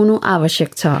विविधीकरण हुनु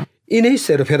आवश्यक छ। यिनै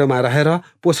सेरोफेरोमा रहेर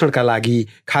पोषणका लागि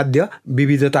खाद्य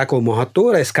विविधताको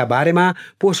महत्त्व र यसका बारेमा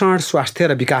पोषण स्वास्थ्य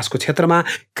र विकासको क्षेत्रमा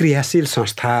क्रियाशील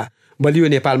संस्था बलियो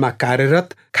नेपालमा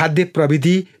कार्यरत खाद्य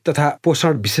प्रविधि तथा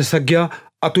पोषण विशेषज्ञ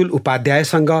अतुल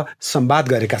उपाध्यायसँग संवाद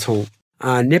गरेका छौँ।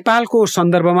 नेपालको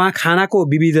सन्दर्भमा खानाको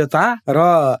विविधता र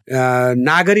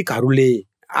नागरिकहरूले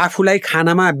आफूलाई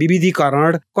खानामा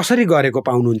विविधीकरण कसरी गरेको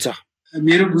पाउनुहुन्छ?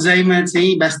 मेरो बुझाइमा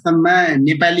चाहिँ वास्तवमा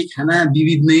नेपाली खाना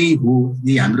विविध नै हो।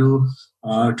 यदि हाम्रो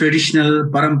ट्रेडिसनल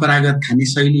परम्परागत खाने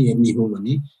शैली हेर्ने हो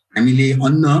भने हामीले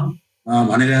अन्न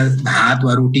भनेर भात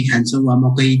वा रोटी खान्छौँ, वा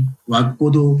मकै वा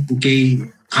कोदो केही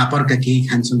फापरका केही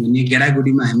खान्छौँ भने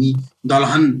गेडागुडीमा हामी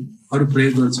दलहनहरू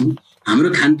प्रयोग गर्छौँ। हाम्रो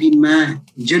खानपिनमा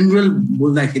जेनरल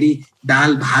बोल्दाखेरि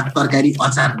दाल भात तरकारी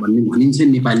अचार भन्ने भनिन्छ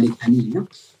नेपालीले खाने होइन।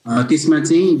 त्यसमा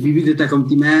चाहिँ विविधता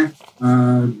कम्तीमा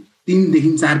 3 देखि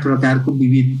 4 प्रकारको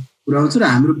विविध पुर्याउँछ र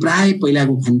हाम्रो प्राय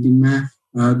पहिलाको खानपिनमा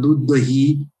दुध दही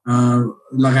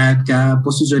लगायतका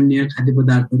पशुजन्य खाद्य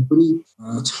पदार्थहरू पनि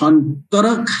छन्। तर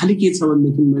खालि के छ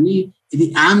भनेदेखि भने यदि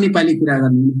आम नेपाली कुरा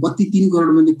गर्ने कति 3 करोड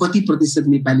मध्ये कति प्रतिशत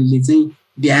नेपालीले चाहिँ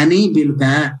बिहानै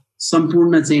बेलुका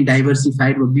सम्पूर्ण चाहिँ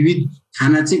डाइभर्सिफाइड वा विविध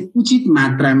खाना चाहिँ उचित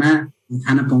मात्रामा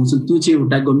खान पाउँछन्, त्यो चाहिँ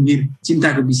एउटा गम्भीर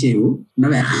चिन्ताको विषय हो।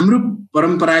 नभए हाम्रो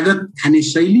परम्परागत खाने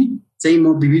शैली चाहिँ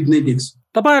म विविध नै देख्छु।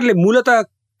 तपाईहरुले मूलतः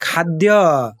खाद्य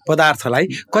पदार्थलाई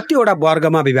कतिवटा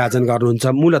वर्गमा विभाजन गर्नुहुन्छ?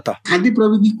 मूलतः खाद्य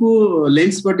प्रविधिको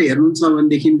लेन्सबाट हेर्नुहुन्छ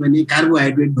भनेदेखि भने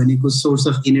कार्बोहाइड्रेट भनेको सोर्स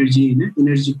अफ एनर्जी होइन,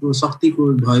 एनर्जीको शक्तिको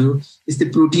भयो, त्यस्तै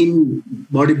प्रोटिन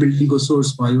बडी बिल्डिङको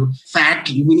सोर्स भयो,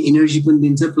 फ्याट एनर्जी पनि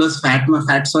दिन्छ, प्लस फ्याटमा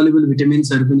फ्याट सल्युबल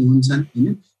भिटामिन्सहरू पनि हुन्छन्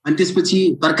होइन। अनि त्यसपछि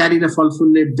तरकारी र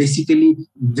फलफुलले बेसिकली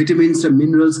भिटामिन्स र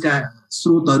मिनरल्सका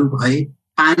स्रोतहरू भए,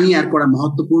 पानी अर्को एउटा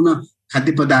महत्त्वपूर्ण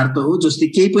खाद्य पदार्थ हो जसले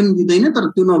केही पनि दिँदैन तर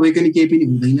त्यो नभइकन केही पनि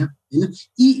हुँदैन होइन।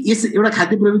 यस एउटा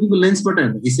खाद्य प्रविधिको लेन्सबाट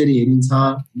हेर्दा यसरी हेरिन्छ।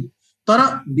 तर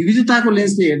विविधताको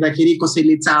लेन्सले हेर्दाखेरि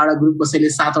कसैले 4वटा ग्रुप, कसैले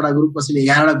 7वटा ग्रुप, कसैले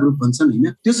 11वटा ग्रुप भन्छन् होइन।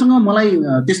 त्योसँग मलाई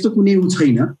त्यस्तो कुनै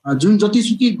छैन। जुन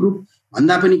जतिसुकै ग्रुप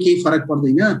भन्दा पनि केही फरक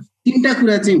पर्दैन। तीनटा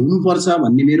कुरा चाहिँ हुनुपर्छ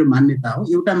भन्ने मेरो मान्यता हो।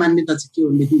 एउटा मान्यता चाहिँ के हो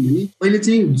भने अहिले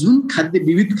चाहिँ जुन खाद्य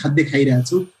विविध खाद्य खाइरहेको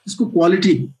छौँ त्यसको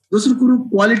क्वालिटी, दोस्रो कुरो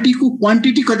क्वालिटीको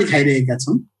क्वान्टिटी कति खाइरहेका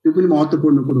छौँ त्यो पनि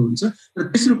महत्त्वपूर्ण कुरो हुन्छ, र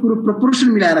तेस्रो कुरो प्रपोर्सन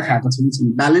मिलाएर खाएको छौँ कि छैन,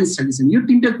 ब्यालेन्स छ कि छैन। यो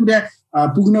तीनटा कुरा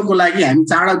पुग्नको लागि हामी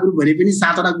 4वटा ग्रुप भने पनि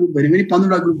 7वटा ग्रुप भने पनि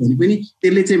 15वटा ग्रुप भने पनि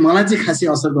त्यसले चाहिँ मलाई चाहिँ खासै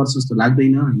असर गर्छ जस्तो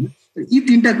लाग्दैन होइन। यी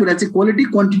तीनटा कुरा चाहिँ क्वालिटी,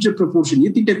 क्वान्टिटी र प्रपोर्सन,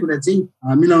 यो तीनटा कुरा चाहिँ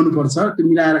मिलाउनु पर्छ। त्यो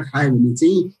मिलाएर खायो भने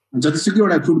चाहिँ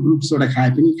जतिसुकैवटा फुड ग्रुप्सबाट खाए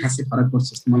पनि खासै फरक पर्छ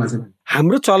जस्तो मलाई चाहिँ लाग्छ।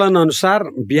 हाम्रो चलन अनुसार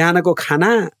बिहानको खाना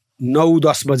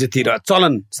 9-10 बजेतिर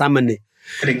चलन सामान्य,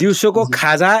 दिउँसोको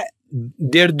खाजा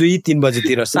 1:30, 2-3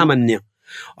 बजेतिर सामान्य,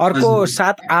 अर्को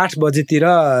 7-8 बजेतिर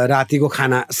रातिको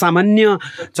खाना सामान्य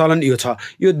चलन यो छ।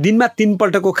 यो दिनमा 3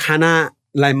 पल्टको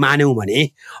खानालाई मान्यौँ भने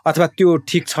अथवा त्यो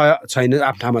ठिक छैन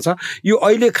आफ्नो छ, यो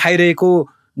अहिले खाइरहेको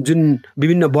जुन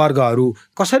विभिन्न वर्गहरू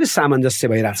कसरी सामञ्जस्य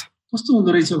भइरहेछ? कस्तो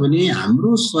हुँदो रहेछ भने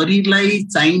हाम्रो शरीरलाई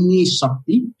चाहिने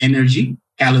शक्ति, एनर्जी,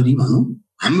 क्यालोरी भनौँ,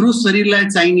 हाम्रो शरीरलाई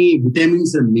चाहिने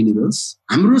भिटामिन्स र मिनरल्स,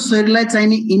 हाम्रो शरीरलाई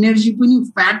चाहिने एनर्जी पनि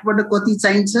फ्याटबाट कति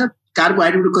चाहिन्छ,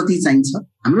 कार्बोहाइड्रेट कति चाहिन्छ,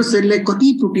 हाम्रो शरीरलाई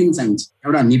कति प्रोटिन चाहिन्छ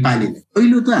एउटा नेपालीलाई।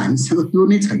 पहिलो त हामीसँग त्यो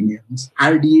नै छैन।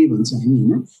 आरडिए भन्छ हामी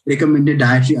होइन, रेकमेन्डेड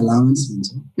डायट्री अलाउन्स भन्छ,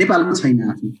 नेपालको छैन।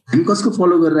 आफ्नो हामी कसको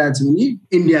फलो गरिरहेको छौँ भने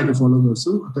इन्डियाको फलो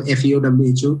गर्छौँ अथवा FAO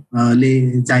WHO ले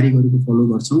जारी गरेको फलो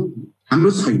गर्छौँ,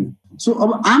 हाम्रो छैन। सो अब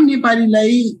आम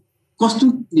नेपालीलाई कस्तो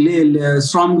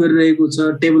श्रम गरिरहेको छ,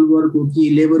 टेबल वर्क हो कि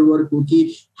लेबर वर्क हो कि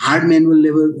हार्ड म्यानुअल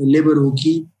लेबर हो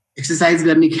कि एक्सर्साइज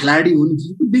गर्ने खेलाडी हुन्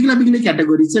कि, बेग्ला बेग्लै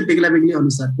क्याटेगोरी छ, बेग्ला बेग्लै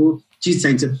अनुसारको चिज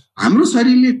चाहिन्छ। हाम्रो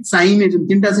शरीरले चाहिने जुन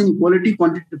तीनटा चाहिँ क्वालिटी,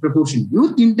 क्वान्टिटी, प्रपोर्सन, यो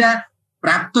तीनटा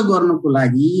प्राप्त गर्नको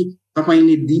लागि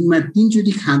तपाईँले दिनमा 3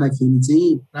 चोटि खाँदाखेरि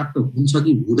चाहिँ प्राप्त हुन्छ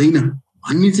कि हुँदैन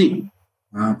भन्ने चाहिँ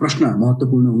प्रश्न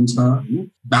महत्त्वपूर्ण हुन्छ।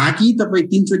 बाँकी तपाईँ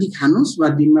 3 चोटि खानुहोस् वा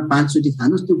दिनमा 5 चोटि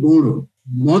खानुहोस्, त्यो गौण हो।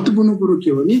 महत्त्वपूर्ण कुरो के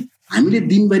हो भने हामीले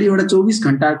दिनभरि एउटा 24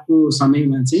 घण्टाको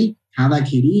समयमा चाहिँ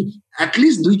खाँदाखेरि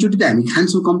एटलिस्ट 2 चोटि त हामी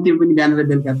खान्छौँ, कम्ती पनि बिहान र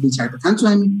बेलुका 2 छाक त खान्छौँ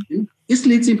हामी होइन।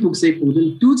 यसले चाहिँ पुग्छ पुग्दैन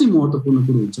त्यो चाहिँ महत्त्वपूर्ण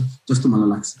कुरो हुन्छ जस्तो मलाई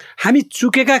लाग्छ। हामी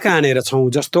चुकेका कहाँनिर छौँ?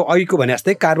 जस्तो अघिको भने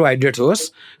जस्तै कार्बोहाइड्रेट्स होस्,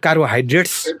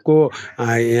 कार्बोहाइड्रेट्सको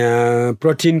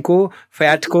प्रोटिनको,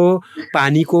 फ्याटको,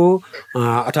 पानीको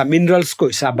अथवा मिनरल्सको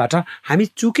हिसाबबाट हामी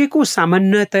चुकेको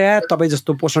सामान्यतया तपाईँ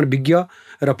जस्तो पोषण विज्ञ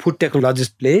र फुड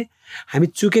टेक्नोलोजिस्टले हामी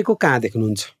चुकेको कहाँ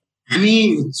देख्नुहुन्छ? हामी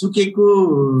चुकेको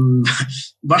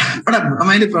बडा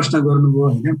रमाइलो प्रश्न गर्नुभयो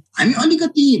होइन। हामी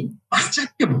अलिकति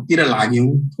पाश्चात्य भक्तिर लाग्यौँ,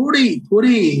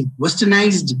 थोरै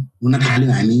वेस्टर्नाइज्ड हुन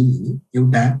थाल्यौँ हामी।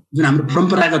 एउटा जुन हाम्रो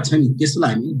परम्परागत छ नि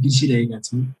त्यसलाई हामी बिर्सिरहेका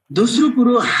छौँ। दोस्रो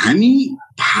कुरो हामी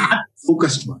भात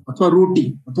फोकस्ड भयो अथवा रोटी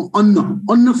अथवा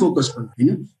अन्न फोकस्ड भयो होइन।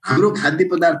 हाम्रो खाद्य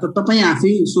पदार्थ तपाईँ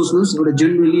आफै सोच्नुहोस्, एउटा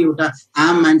जेनरली एउटा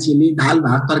आम मान्छेले दाल,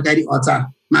 भात, तरकारी, अचार,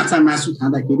 माछा, मासु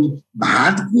खाँदाखेरि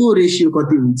भातको रेसियो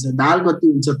कति हुन्छ, दाल कति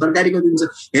हुन्छ, तरकारी कति हुन्छ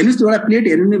हेर्नुहोस्। एउटा प्लेट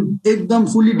हेर्नु नै एकदम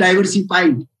fully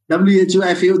diversified, WHO,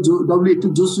 FAO, WHO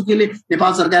जोसुकैले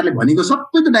नेपाल सरकारले भनेको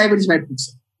सबै त डाइभर्सिफाइड पुग्छ,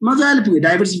 मजाले पुग्यो,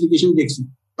 डाइभर्सिफिकेसन देख्छु।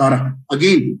 तर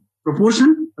अगेन प्रोपोर्सन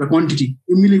र क्वान्टिटी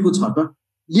यो मिलेको छ त,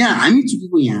 यहाँ हामी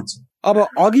चुकेको यहाँ छ। अब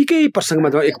अघिकै प्रसङ्गमा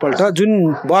एकपल्ट जुन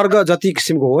वर्ग जति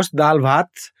किसिमको होस्, दाल, भात,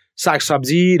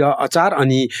 सागसब्जी र अचार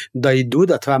अनि दही,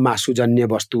 दुध अथवा मासुजन्य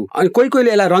वस्तु, अनि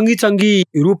कोहीले यसलाई रङ्गीचङ्गी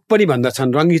रूप पनि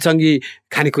भन्दछन्, रङ्गीचङ्गी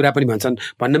खानेकुरा पनि भन्छन्,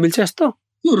 भन्न मिल्छ यस्तो?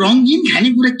 त्यो रङ्गीन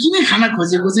खानेकुरा किन खान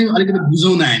खोजेको चाहिँ अलिकति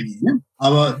बुझौँ न हामी होइन।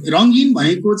 अब रङ्गीन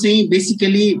भनेको चाहिँ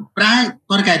बेसिकली प्राय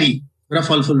तरकारी र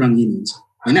फलफुल रङ्गीन हुन्छ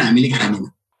होइन, हामीले खानेमा,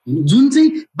 जुन चाहिँ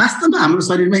वास्तवमा हाम्रो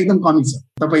शरीरमा एकदम कमी छ।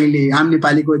 तपाईँले आम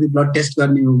नेपालीको यदि ब्लड टेस्ट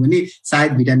गर्ने हो भने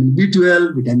सायद भिटामिन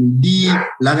B12, भिटामिन D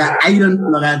लगायत आइरन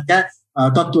लगायतका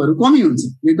तत्त्वहरू कमी हुन्छ,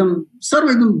 एकदम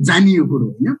जानियो कुरो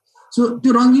होइन। सो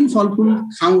त्यो रङ्गीन फलफुल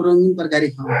खाउँ, रङ्गीन तरकारी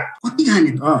खाउँ, कति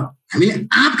खाने त? हामीले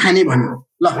आँप खाने भन्यो,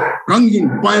 ल रङ्गीन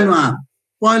पहेँलो आँप,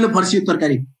 पहेँलो फर्सी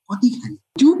तरकारी कति खाने?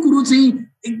 त्यो कुरो चाहिँ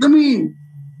एकदमै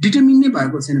डिटर्मिन नै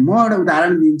भएको छैन। म एउटा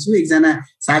उदाहरण दिन्छु। एकजना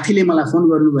साथीले मलाई फोन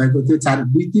गर्नुभएको थियो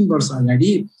 2-3 वर्ष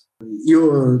अगाडि, यो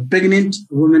प्रेग्नेन्ट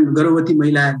वुमेन, गर्भवती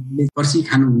महिलाले फर्सी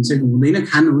खानुहुन्छ कि हुँदैन,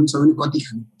 खानुहुन्छ भने कति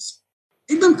खानुपर्छ?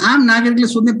 एकदम आम नागरिकले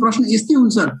सोध्ने प्रश्न यस्तै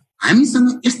हुन्छ। हामीसँग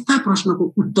यस्ता प्रश्नको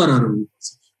उत्तरहरू हुन्छ,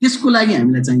 त्यसको लागि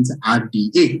हामीलाई चाहिन्छ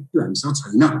RDA, त्यो हामीसँग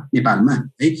छैन नेपालमा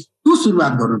है। त्यो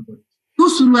सुरुवात गर्नु पर्यो। त्यो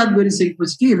सुरुवात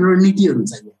गरिसकेपछि के रणनीतिहरू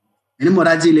चाहियो होइन। म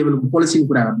राज्य लेभलको पोलिसीको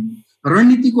कुरा गर्छु,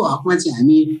 रणनीतिको हकमा चाहिँ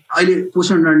हामी अहिले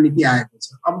पोषण रणनीति आएको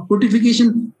छ, अब फोर्टिफिकेसन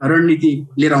रणनीति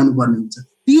लिएर आउनु पर्ने हुन्छ।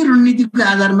 ती रणनीतिको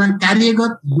आधारमा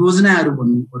कार्यगत योजनाहरू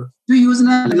बन्नु पर्यो, त्यो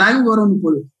योजना लागू गराउनु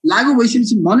पर्यो, लागू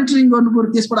भइसकेपछि मोनिटरिङ गर्नु पर्यो,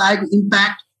 त्यसबाट आएको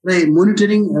इम्प्याक्ट र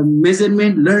मोनिटरिङ,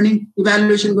 मेजरमेन्ट, लर्निङ,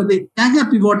 इभ्यालुएसन गर्दै कहाँ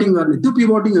पिभटिङ गर्ने, त्यो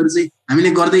पिभटिङहरू चाहिँ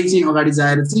हामीले गर्दै चाहिँ अगाडि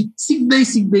जाएर चाहिँ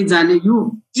सिक्दै जाने। यो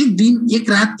एक दिन, एक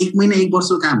रात, एक महिना, एक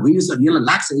वर्षको काम होइन सर। यसलाई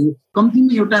लाग्छ यो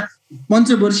कम्तीमा एउटा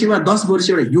 5 वर्षीय वा 10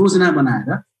 वर्षीय एउटा योजना बनाएर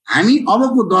हामी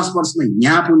अबको 10 वर्षमा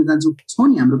यहाँ पुग्न जान्छौँ। छ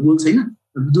नि हाम्रो गोल छैन?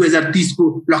 2030 को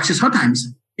लक्ष्य छ त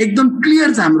हामीसँग, एकदम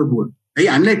क्लियर छ हाम्रो गोल है।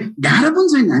 हामीलाई गाह्रो पनि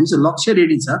छैन, हामीसँग लक्ष्य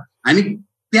रेडी छ। हामी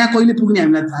त्यहाँ कहिले पुग्ने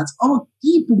हामीलाई थाहा छ। अब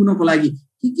के पुग्नको लागि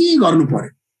के गर्नु पर्यो,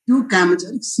 त्यो काम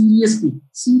चाहिँ अलिक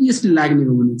सिरियसली लाग्ने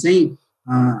हो भने चाहिँ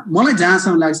मलाई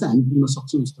जहाँसम्म लाग्छ हामी पुग्न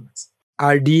सक्छौँ जस्तो लाग्छ।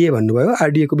 RDA भन्नुभयो,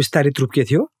 RDA को विस्तारित रूप के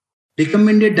थियो?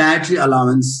 Recommended dietary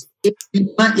allowance. एक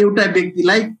दिनमा एउटा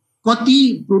व्यक्तिलाई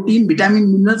कति प्रोटिन, भिटामिन,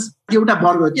 मिनरल्स एउटा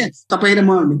वर्ग क्या। तपाईँ र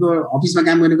म भनेको अफिसमा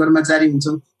काम गर्ने कर्मचारी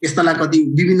हुन्छौँ, यस्तालाई कति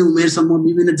विभिन्न उमेर समूह,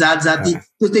 विभिन्न जात जाति,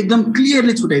 त्यो चाहिँ एकदम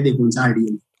क्लियरली छुट्याइदिएको हुन्छ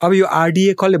RDA। अब यो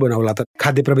RDA कसले बनाउला त?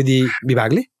 खाद्य प्रविधि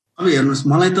विभागले? अब हेर्नुहोस्,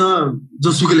 मलाई त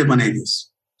जोसुकैले बनाइदियोस्,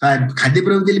 खाद्य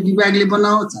प्रविधि विभागले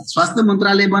बनाओस्, स्वास्थ्य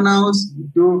मन्त्रालय बनाओस्,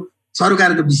 त्यो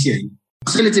सरकारको विषय होइन।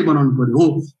 कसैले चाहिँ बनाउनु पर्यो हो।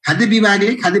 खाद्य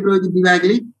विभागले, खाद्य प्रविधि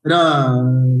विभागले र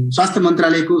स्वास्थ्य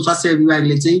मन्त्रालयको स्वास्थ्य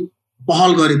विभागले चाहिँ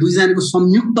पहल गरे, दुईजनाको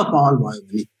संयुक्त पहल भयो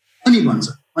भने अनि भन्छ,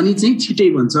 अनि चाहिँ छिटै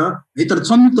भन्छ है। तर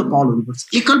संयुक्त पहल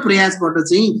हुनुपर्छ। एकल प्रयासबाट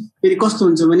चाहिँ फेरि कस्तो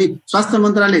हुन्छ भने स्वास्थ्य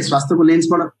मन्त्रालय स्वास्थ्यको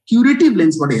लेन्सबाट, क्युरेटिभ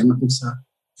लेन्सबाट हेर्न पुग्छ।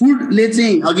 फुडले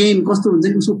चाहिँ अगेन कस्तो हुन्छ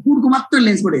नि, उसको फुडको मात्र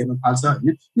लेन्सबाट हेर्न थाल्छ होइन।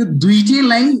 यो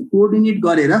दुईटैलाई कोअर्डिनेट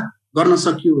गरेर गर्न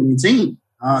सकियो भने चाहिँ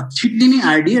छिट्टै नै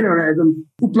RDA र एउटा एकदम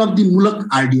उपलब्धिमूलक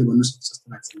RDA भन्न सक्छ जस्तो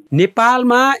लाग्छ।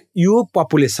 नेपालमा यो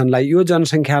पपुलेसनलाई, यो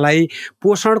जनसङ्ख्यालाई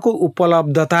पोषणको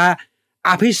उपलब्धता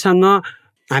आफैसँग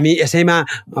हामी यसैमा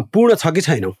पूर्ण छ कि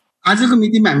छैनौँ? आजको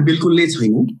मितिमा हामी बिल्कुल नै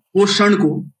छैनौँ। पोषणको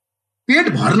पेट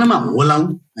भर्नमा होलाौँ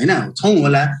होइन, छौँ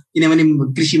होला, किनभने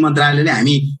कृषि मन्त्रालयले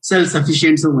हामी सेल्फ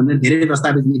सफिसियन्ट छौँ भनेर धेरै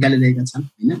दस्तावेज निकालिरहेका छन्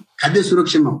होइन। खाद्य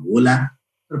सुरक्षामा होला,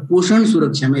 तर पोषण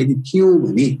सुरक्षामा यदि थियौँ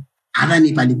भने आधा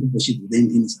नेपालीको पोषित हुँदैन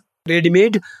थिएन सर।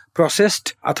 रेडिमेड, प्रोसेस्ड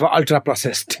अथवा अल्ट्रा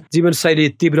प्रोसेस्ड जीवनशैली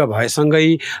तीव्र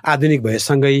भएसँगै, आधुनिक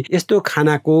भएसँगै यस्तो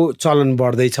खानाको चलन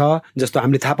बढ्दैछ। जस्तो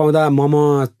हामीले थाहा पाउँदा मोमो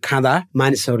खाँदा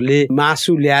मानिसहरूले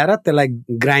मासु ल्याएर त्यसलाई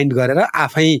ग्राइन्ड गरेर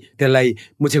आफै त्यसलाई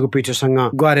मुछेको पिठोसँग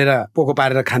गरेर पोको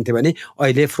पारेर खान्थे भने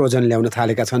अहिले फ्रोजन ल्याउन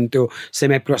थालेका छन्। त्यो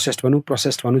सेमी प्रोसेस्ड भनौँ,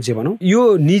 प्रोसेस्ड भनौँ, जे भनौँ, यो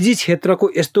निजी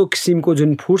क्षेत्रको यस्तो किसिमको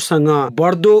जुन फुडसँग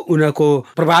बढ्दो उनीहरूको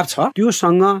प्रभाव छ,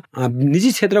 त्योसँग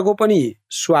निजी क्षेत्रको पनि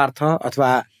स्वार्थ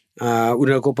अथवा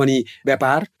उनीहरूको पनि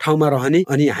व्यापार ठाउँमा रहने,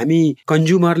 अनि हामी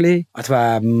कन्ज्युमरले अथवा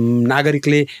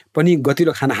नागरिकले पनि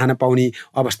गतिलो खाना खान पाउने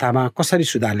अवस्थामा कसरी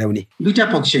सुधार ल्याउने? दुईटा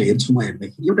पक्ष हेर्छु म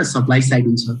हेर्दाखेरि। एउटा सप्लाई साइड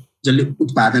हुन्छ जसले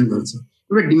उत्पादन गर्छ,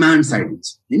 एउटा डिमान्ड साइड हुन्छ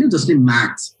होइन, जसले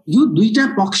माग्छ। यो दुईटा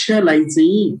पक्षलाई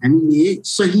चाहिँ हामीले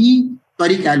सही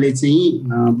तरिकाले चाहिँ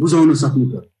बुझाउन सक्नु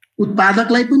पर्यो।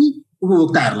 उत्पादकलाई पनि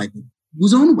उपभोक्ताहरूलाई पनि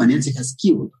बुझाउनु भने चाहिँ खास के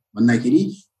हो भन्दाखेरि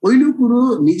पहिलो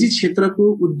कुरो निजी क्षेत्रको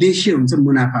उद्देश्य हुन्छ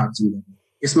मुनाफा आर्जन गर्ने।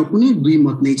 यसमा कुनै दुई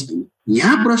मत नै छैन।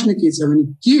 यहाँ प्रश्न के छ भने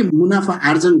के मुनाफा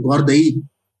आर्जन गर्दै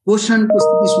पोषणको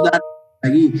स्थिति सुधार्नको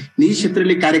लागि निजी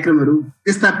क्षेत्रले कार्यक्रमहरू,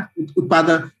 त्यस्ता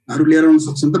उत्पादकहरू लिएर आउन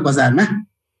सक्छन् त बजारमा?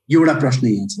 एउटा प्रश्न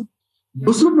यहाँ छ।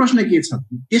 दोस्रो प्रश्न के छ,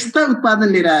 यस्ता उत्पादन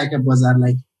लिएर आएका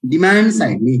बजारलाई डिमान्ड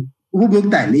साइडले,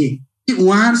 उपभोक्ताहरूले के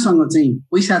उहाँहरूसँग चाहिँ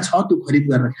पैसा छ त्यो खरिद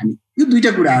गरेर खाने? यो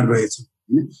दुईटा कुराहरू रहेछ।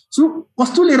 सो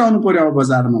कस्तो लिएर आउनु पर्यो अब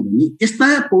बजारमा भने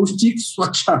यस्ता पौष्टिक,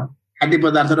 स्वच्छ खाद्य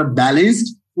पदार्थ र ब्यालेन्स्ड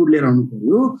फुड लिएर आउनु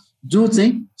पर्यो, जो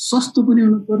चाहिँ सस्तो पनि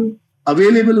हुनु पर्यो,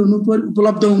 अभाइलेबल हुनु पर्यो,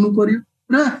 उपलब्ध हुनु पर्यो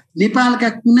र नेपालका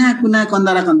कुना कुना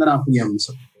कन्दरा पुग्या हुन्छ।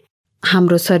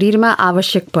 हाम्रो शरीरमा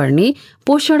आवश्यक पर्ने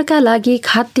पोषणका लागि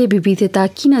खाद्य विविधता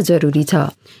किन जरुरी छ,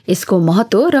 यसको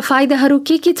महत्त्व र फाइदाहरू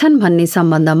के छन् भन्ने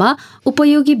सम्बन्धमा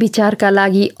उपयोगी विचारका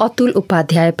लागि अतुल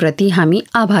उपाध्याय प्रति हामी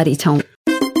आभारी छौं।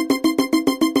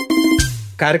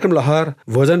 कार्यक्रम लहर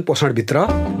भोजन पोषणभित्र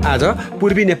आज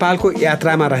पूर्वी नेपालको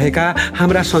यात्रामा रहेका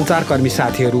हाम्रा सञ्चारकर्मी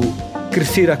साथीहरू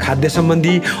कृषि र खाद्य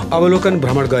सम्बन्धी अवलोकन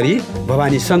भ्रमण गरी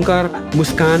भवानी शङ्कर,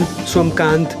 मुस्कान,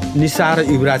 सोमकान्त, निशा र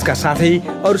युवराजका साथै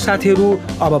अरू साथीहरू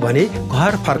अब भने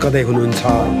घर फर्कदै हुनुहुन्छ।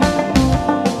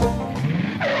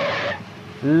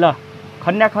 ल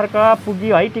खन्या खर्क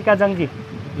पुग्यो है टिकाजङजी?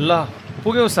 ल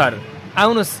पुग्यौँ सर,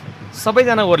 आउनुहोस्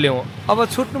सबैजना ओर्ल्यौँ। अब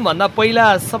छुट्नुभन्दा पहिला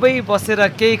सबै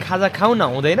बसेर केही खाजा खाउँ न,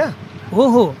 हुँदैन?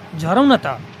 हो झरौँ न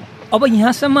त। अब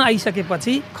यहाँसम्म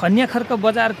आइसकेपछि खन्या खर्क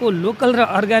बजारको लोकल र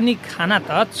अर्ग्यानिक खाना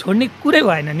त छोड्ने कुरै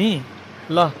भएन नि।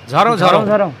 ल झरौँ झरौँ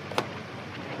झरौँ।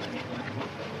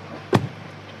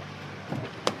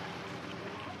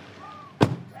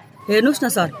 हेर्नुहोस् न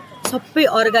सर, सबै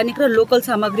अर्ग्यानिक र लोकल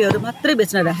सामग्रीहरू मात्रै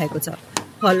बेच्न राखेको छ।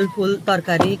 फलफुल,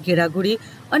 तरकारी, गेडागुडी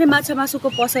अनि माछा मासुको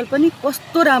पसल पनि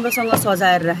कस्तो राम्रोसँग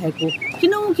सजाएर राखेको,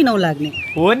 किनौँ लाग्ने।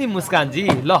 हो नि मुस्कानजी।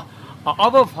 ल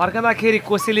अब फर्कँदाखेरि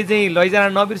कसैले चाहिँ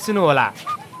लैजान नबिर्सिनु होला।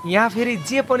 यहाँ फेरि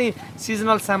जे पनि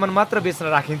सिजनल सामान मात्र बेच्न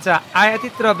राखिन्छ,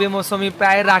 आयातित र बेमौसमी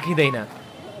प्राय राखिँदैन।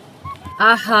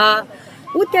 आहा,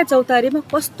 ऊ त्यहाँ चौतारीमा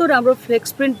कस्तो राम्रो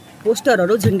फ्लेक्स प्रिन्ट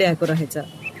पोस्टरहरू झुन्ड्याएको रहेछ।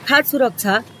 खाद्य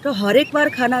सुरक्षा र हरेक बार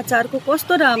खाना अचारको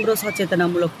कस्तो राम्रो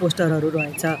सचेतनामूलक पोस्टरहरू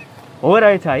रहेछ। हो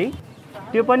रहेछ है,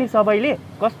 त्यो पनि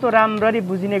सबैले कस्तो राम्ररी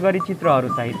बुझिने गरी चित्रहरू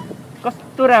सहित।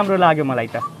 कस्तो राम्रो लाग्यो मलाई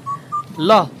त। ल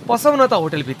पसौँ न त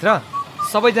होटलभित्र,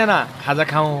 सबैजना खाजा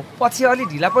खाउँ, पछि अलि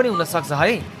ढिला पनि हुन सक्छ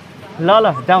है। ल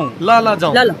जाउँ। ल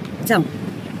जाउँ। ल जाउँ।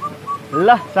 ल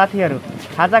साथीहरू,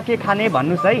 खाजा के खाने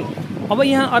भन्नुहोस् है। अब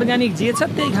यहाँ अर्ग्यानिक जे छ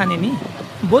त्यही खाने नि,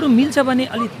 बरु मिल्छ भने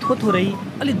अलि थोरै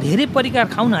अलि धेरै परिकार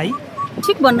खाउँ न है।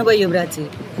 ठिक भन्नुभयो युवराजी।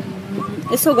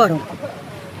 यसो गरौँ,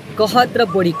 गहत र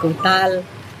बोडीको दाल,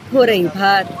 थोरै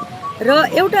भात र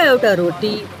एउटा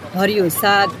रोटी, हरियो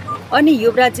साग अनि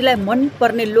युवराजीलाई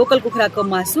मनपर्ने लोकल कुखुराको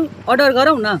मासु अर्डर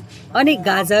गरौँ न। अनि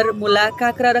गाजर, मुला,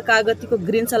 काँक्रा र कागतीको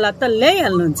ग्रिन सलाद त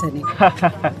ल्याइहाल्नुहुन्छ नि।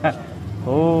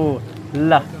 हो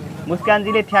ल,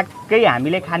 मुस्कानजीले ठ्याक्कै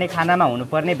हामीले खाने खानामा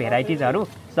हुनुपर्ने भेराइटिजहरू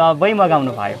सबै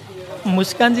मगाउनु भयो।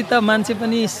 मुस्कानजी त मान्छे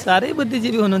पनि साह्रै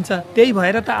बुद्धिजीवी हुनुहुन्छ, त्यही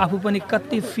भएर त आफू पनि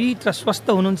कति फिट र स्वस्थ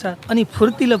हुनुहुन्छ अनि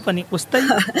फुर्तिलो पनि उस्तै।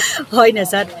 होइन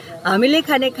सर, हामीले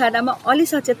खाने खानामा अलि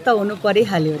सचेत त हुनु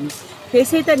परिहाल्यो नि।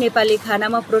 त्यसै त नेपाली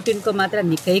खानामा प्रोटिनको मात्रा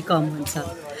निकै कम हुन्छ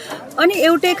अनि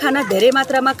एउटै खाना धेरै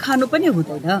मात्रामा खानु पनि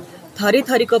हुँदैन।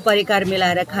 थरीथरीको परिकार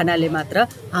मिलाएर खानाले मात्र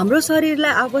हाम्रो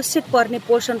शरीरलाई आवश्यक पर्ने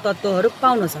पोषण तत्त्वहरू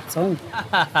पाउन सक्छौँ।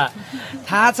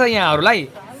 थाहा छ यहाँहरूलाई,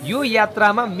 यो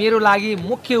यात्रामा मेरो लागि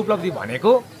मुख्य उपलब्धि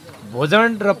भनेको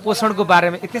भोजन र पोषणको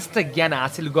बारेमा यथेष्ट ज्ञान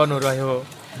हासिल गर्नु रह्यो।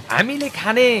 हामीले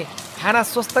खाने खाना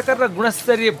स्वस्थकर र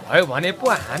गुणस्तरीय भयो भने पो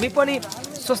हामी पनि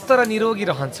स्वस्थ र निरोगी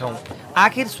रहन्छौँ।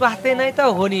 आखिर स्वास्थ्य नै त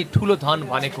हो नि ठुलो धन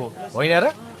भनेको, होइन र?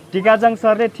 टिकाजङ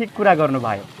सरले ठिक कुरा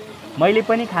गर्नुभयो। मैले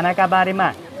पनि खानाका बारेमा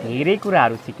धेरै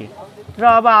कुराहरू सिकेँ र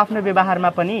अब आफ्नो व्यवहारमा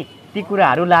पनि ती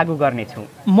कुराहरू लागू गर्नेछु।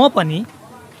 म पनि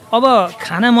अब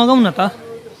खाना मगाउँ न त।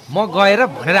 म गएर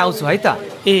भनेर आउँछु है त।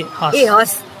 ए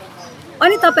हस्।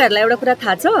 अनि तपाईँहरूलाई एउटा कुरा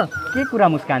थाहा छ? के कुरा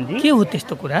मुस्कानजी? के हो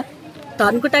त्यस्तो कुरा?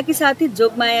 धनकुटाकी साथी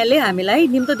जोगमायाले हामीलाई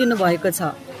निम्तो दिनुभएको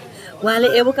छ। उहाँले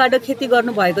एभोकाडो खेती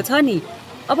गर्नुभएको छ नि।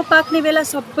 अब पाक्ने बेला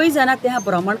सबैजना त्यहाँ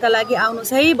भ्रमणका लागि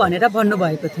आउनुहोस् है भनेर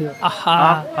भन्नुभएको थियो।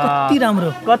 कति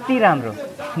राम्रो, कति राम्रो।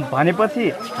 भनेपछि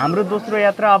हाम्रो दोस्रो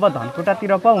यात्रा अब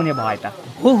धनकुटातिर पो हुने भयो त।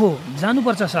 हो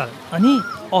जानुपर्छ सर। अनि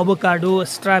एभोकाडो,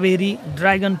 स्ट्रबेरी,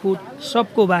 ड्रागन फ्रुट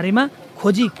सबको बारेमा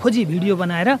खोजी भिडियो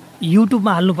बनाएर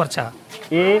युट्युबमा हाल्नुपर्छ।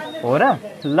 ए हो र?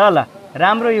 ल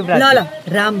राम्रो युवराज। ल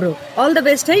राम्रो। अल द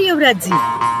बेस्ट है युवराजजी।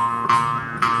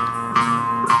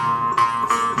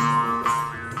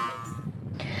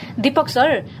 दीपक सर,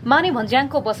 माने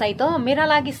भन्ज्याङको बसाइ त मेरा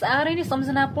लागि साह्रै नै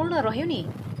सम्झनापूर्ण रह्यो नि।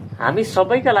 हामी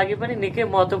सबैका लागि पनि निकै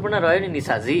महत्त्वपूर्ण रह्यो नि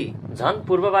निशाजी। झन्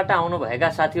पूर्वबाट आउनुभएका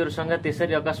साथीहरूसँग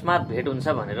त्यसरी अकस्मात भेट हुन्छ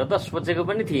भनेर त सोचेको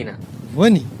पनि थिइनँ। हो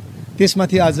नि,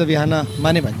 त्यसमाथि आज बिहान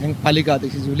माने भन्ज्याङ पालिका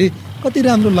अध्यक्षज्यूले कति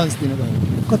राम्रो लन्च दिनुभयो,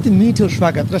 कति मिठो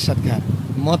स्वागत र सत्कार।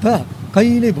 म त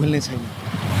कहिले भुल्ने छैन।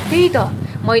 त्यही त,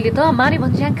 मैले त माने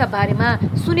भन्ज्याङका बारेमा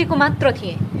सुनेको मात्र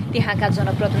थिएँ। त्यहाँका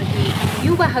जनप्रतिनिधि,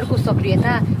 युवाहरूको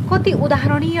सक्रियता कति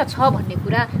उदाहरणीय छ भन्ने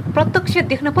कुरा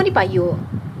प्रत्यक्ष देख्न पनि पाइयो।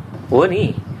 हो नि,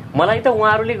 मलाई त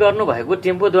उहाँहरूले गर्नुभएको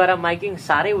टेम्पोद्वारा माइकिङ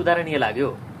साह्रै उदाहरणीय लाग्यो।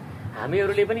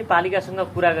 हामीहरूले पनि पालिकासँग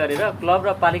कुरा गरेर क्लब र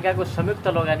पालिकाको संयुक्त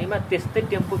लगानीमा त्यस्तै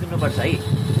टेम्पो किन्नुपर्छ है।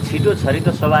 छिटो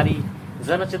छरितो सवारी,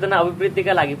 जनचेतना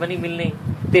अभिवृद्धिका लागि पनि मिल्ने,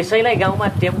 त्यसैलाई गाउँमा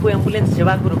टेम्पो एम्बुलेन्स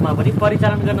सेवाको रूपमा पनि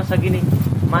परिचालन गर्न सकिने,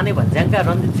 माने भन्ज्याङका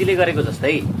रञ्जितजीले गरेको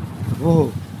जस्तै। हो,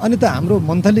 अनि त हाम्रो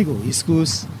मन्थलीको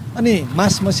इस्कुस अनि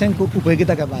मास मस्याङको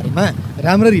उपयोगिताका बारेमा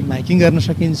राम्ररी माइकिङ गर्न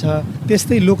सकिन्छ।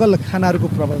 त्यस्तै लोकल खानाहरूको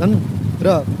प्रवर्धन र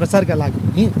प्रचारका लागि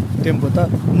पनि टेम्पो त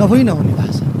नभई नहुने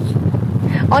भएको छ।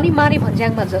 अनि माने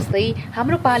भन्ज्याङमा जस्तै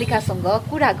हाम्रो पालिकासँग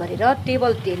कुरा गरेर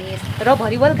टेबल टेनिस र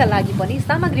भलिबलका लागि पनि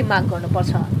सामग्री माग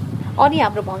गर्नुपर्छ। अनि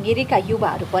हाम्रो भङ्गेरीका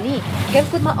युवाहरू पनि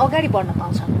खेलकुदमा अगाडि बढ्न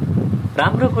पाउँछन्।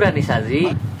 राम्रो कुरा निशाजी।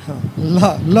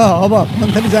 ल अब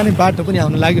मन्थली जाने बाटो पनि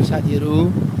आउन लाग्यो साथीहरू।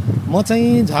 म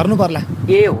चाहिँ झर्नु पर्ला।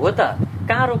 ए हो त,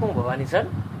 कहाँ रोकौँ भवानी सर?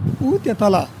 ऊ त्यहाँ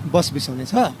तल बस बिसाउने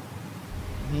छ।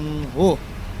 हो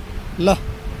ल,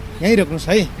 यहीँ रोक्नुहोस्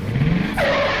है।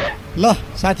 ल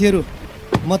साथीहरू,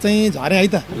 म चाहिँ झरेँ है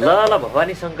त। ल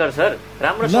भवानी शङ्कर सर,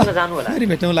 राम्रोसँग जानु होला। फेरि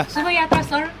भेटौँला। शुभ यात्रा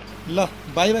सर। ल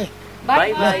बाई बाई।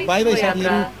 बाई बाई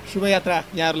साथीहरू, शुभ यात्रा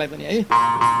यहाँहरूलाई पनि है।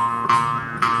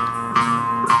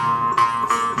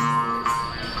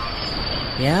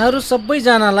 यहाँहरू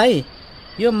सबैजनालाई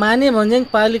यो माने भन्ज्याङ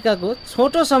पालिकाको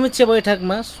छोटो समीक्षा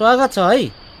बैठकमा स्वागत छ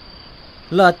है।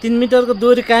 ल 3 मिटरको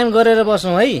दूरी कायम गरेर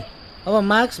बसौँ है। अब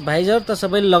मास्क भाइजर त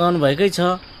सबैले लगाउनु भएकै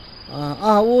छ।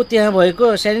 ऊ त्यहाँ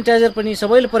भएको सेनिटाइजर पनि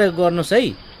सबैले प्रयोग गर्नुहोस् है।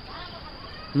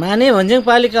 माने भन्ज्याङ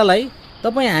पालिकालाई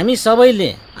तपाईँ हामी सबैले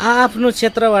आफ्नो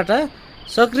क्षेत्रबाट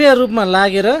सक्रिय रूपमा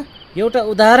लागेर एउटा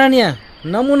उदाहरणीय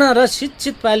नमुना र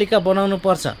शिक्षित पालिका बनाउनु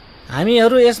पर्छ।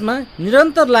 हामीहरू यसमा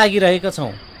निरन्तर लागिरहेका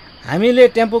छौँ। हामीले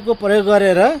टेम्पोको प्रयोग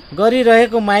गरेर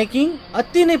गरिरहेको माइकिङ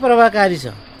अति नै प्रभावकारी छ।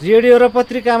 रेडियो र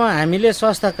पत्रिकामा हामीले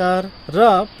स्वास्थ्यकर र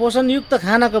पोषणयुक्त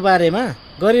खानाको बारेमा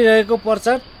गरिरहेको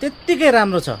प्रचार त्यत्तिकै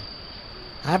राम्रो छ।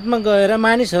 हाटमा गएर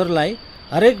मानिसहरूलाई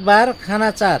हरेक बार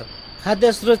खानाचार,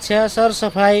 खाद्य सुरक्षा,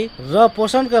 सरसफाइ र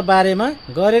पोषणका बारेमा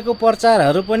गरेको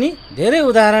प्रचारहरू पनि धेरै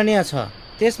उदाहरणीय छ।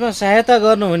 त्यसमा सहायता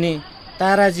गर्नुहुने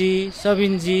ताराजी,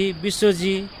 सबिनजी,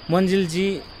 विश्वजी, मन्जिलजी,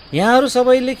 यहाँहरू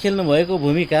सबैले खेल्नुभएको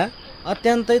भूमिका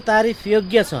अत्यन्तै तारिफ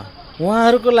योग्य छ।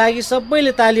 उहाँहरूको लागि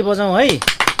सबैले ताली बजाउँ है।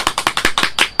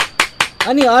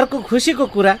 अनि अर्को खुसीको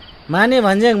कुरा, माने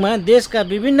भन्ज्याङमा देशका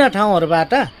विभिन्न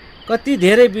ठाउँहरूबाट कति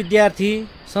धेरै विद्यार्थी,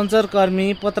 सञ्चारकर्मी,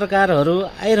 पत्रकारहरू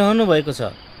आइरहनु भएको छ।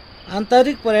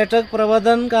 आन्तरिक पर्यटक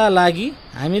प्रबन्धनका लागि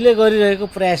हामीले गरिरहेको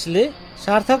प्रयासले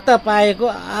सार्थकता पाएको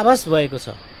आभास भएको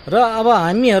छ र अब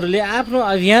हामीहरूले आफ्नो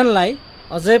अभियानलाई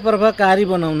अझै प्रभावकारी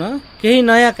बनाउन केही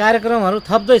नयाँ कार्यक्रमहरू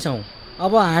थप्दैछौँ।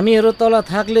 अब हामीहरू तल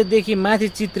थाक्लेदेखि माथि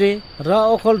चित्रे र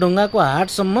ओखलढुङ्गाको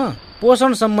हाटसम्म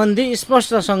पोषण सम्बन्धी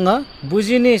स्पष्टसँग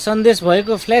बुझिने सन्देश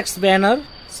भएको फ्लेक्स ब्यानर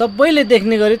सबैले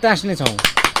देख्ने गरी टाँस्नेछौँ।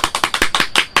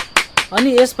 अनि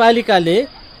यस पालिकाले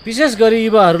विशेष गरी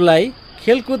युवाहरूलाई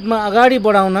खेलकुदमा अगाडि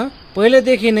बढाउन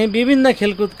पहिलेदेखि नै विभिन्न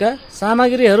खेलकुदका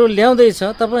सामग्रीहरू ल्याउँदैछ।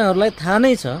 तपाईँहरूलाई थाहा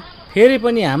नै छ। फेरि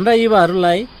पनि हाम्रा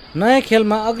युवाहरूलाई नयाँ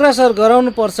खेलमा अग्रसर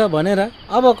गराउनु पर्छ भनेर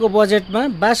अबको बजेटमा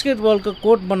बास्केटबलको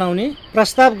कोर्ट बनाउने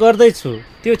प्रस्ताव गर्दैछु।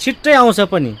 त्यो छिट्टै आउँछ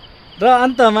पनि। र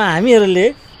अन्तमा हामीहरूले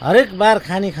हरेक बार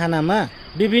खाने खानामा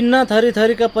विभिन्न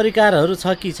थरीका परिकारहरू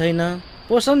छ कि छैन,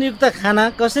 पोषणयुक्त खाना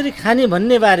कसरी खाने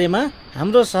भन्ने बारेमा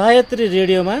हाम्रो सहायत्री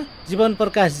रेडियोमा जीवन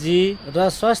प्रकाशजी र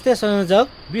स्वास्थ्य संयोजक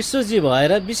विश्वजी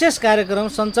भएर विशेष कार्यक्रम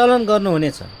सञ्चालन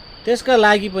गर्नुहुनेछ। त्यसका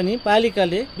लागि पनि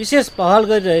पालिकाले विशेष पहल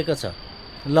गरिरहेको छ।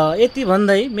 ल, यति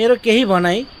भन्दै मेरो केही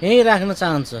भनाइ यहीँ राख्न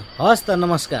चाहन्छु। हस् त,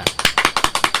 नमस्कार।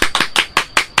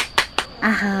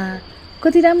 आहा,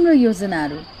 कति राम्रो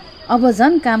योजनाहरू। अब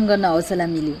झन् काम गर्न हौसला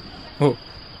मिल्यो। हो,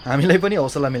 हामीलाई पनि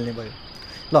हौसला मिल्ने भयो।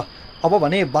 ल, अब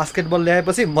भने बास्केटबल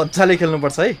ल्याएपछि मजाले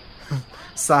खेल्नुपर्छ है।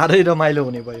 साह्रै रमाइलो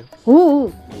हुने भयो।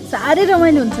 हो, साह्रै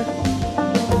रमाइलो हुन्छ।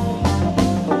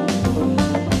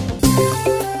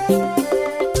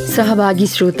 सहभागी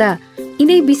श्रोता,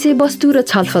 यिनै विषयवस्तु र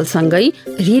छलफलसँगै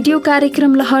रेडियो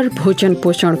कार्यक्रम लहर भोजन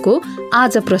पोषणको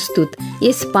आज प्रस्तुत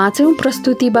यस 5औं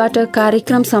प्रस्तुतिबाट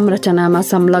कार्यक्रम संरचनामा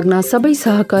संलग्न सबै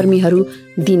सहकर्मीहरू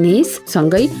दिनेश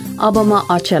सँगै अब म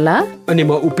अचला अनि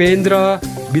म उपेन्द्र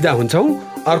बिदा हुन्छौँ।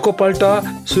 अर्को पल्ट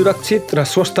सुरक्षित र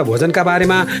स्वस्थ भोजनका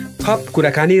बारेमा थप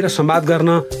कुराकानी र संवाद गर्न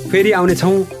फेरि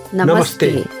आउनेछौँ। नमस्ते।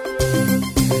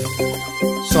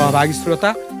 सहभागी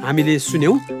श्रोता, हामीले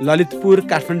सुन्यौं ललितपुर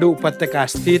काठमाडौँ उपत्यका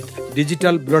स्थित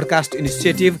digital broadcast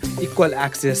initiative equal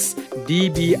access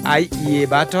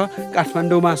DBIEA-बाट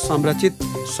काठमाडौँमा संरचित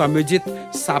संयोजित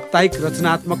साप्ताहिक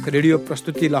रचनात्मक रेडियो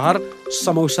प्रस्तुति लहर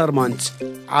समौसर मञ्च।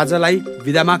 आजलाई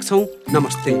बिदा माग्छौँ।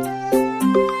 नमस्ते।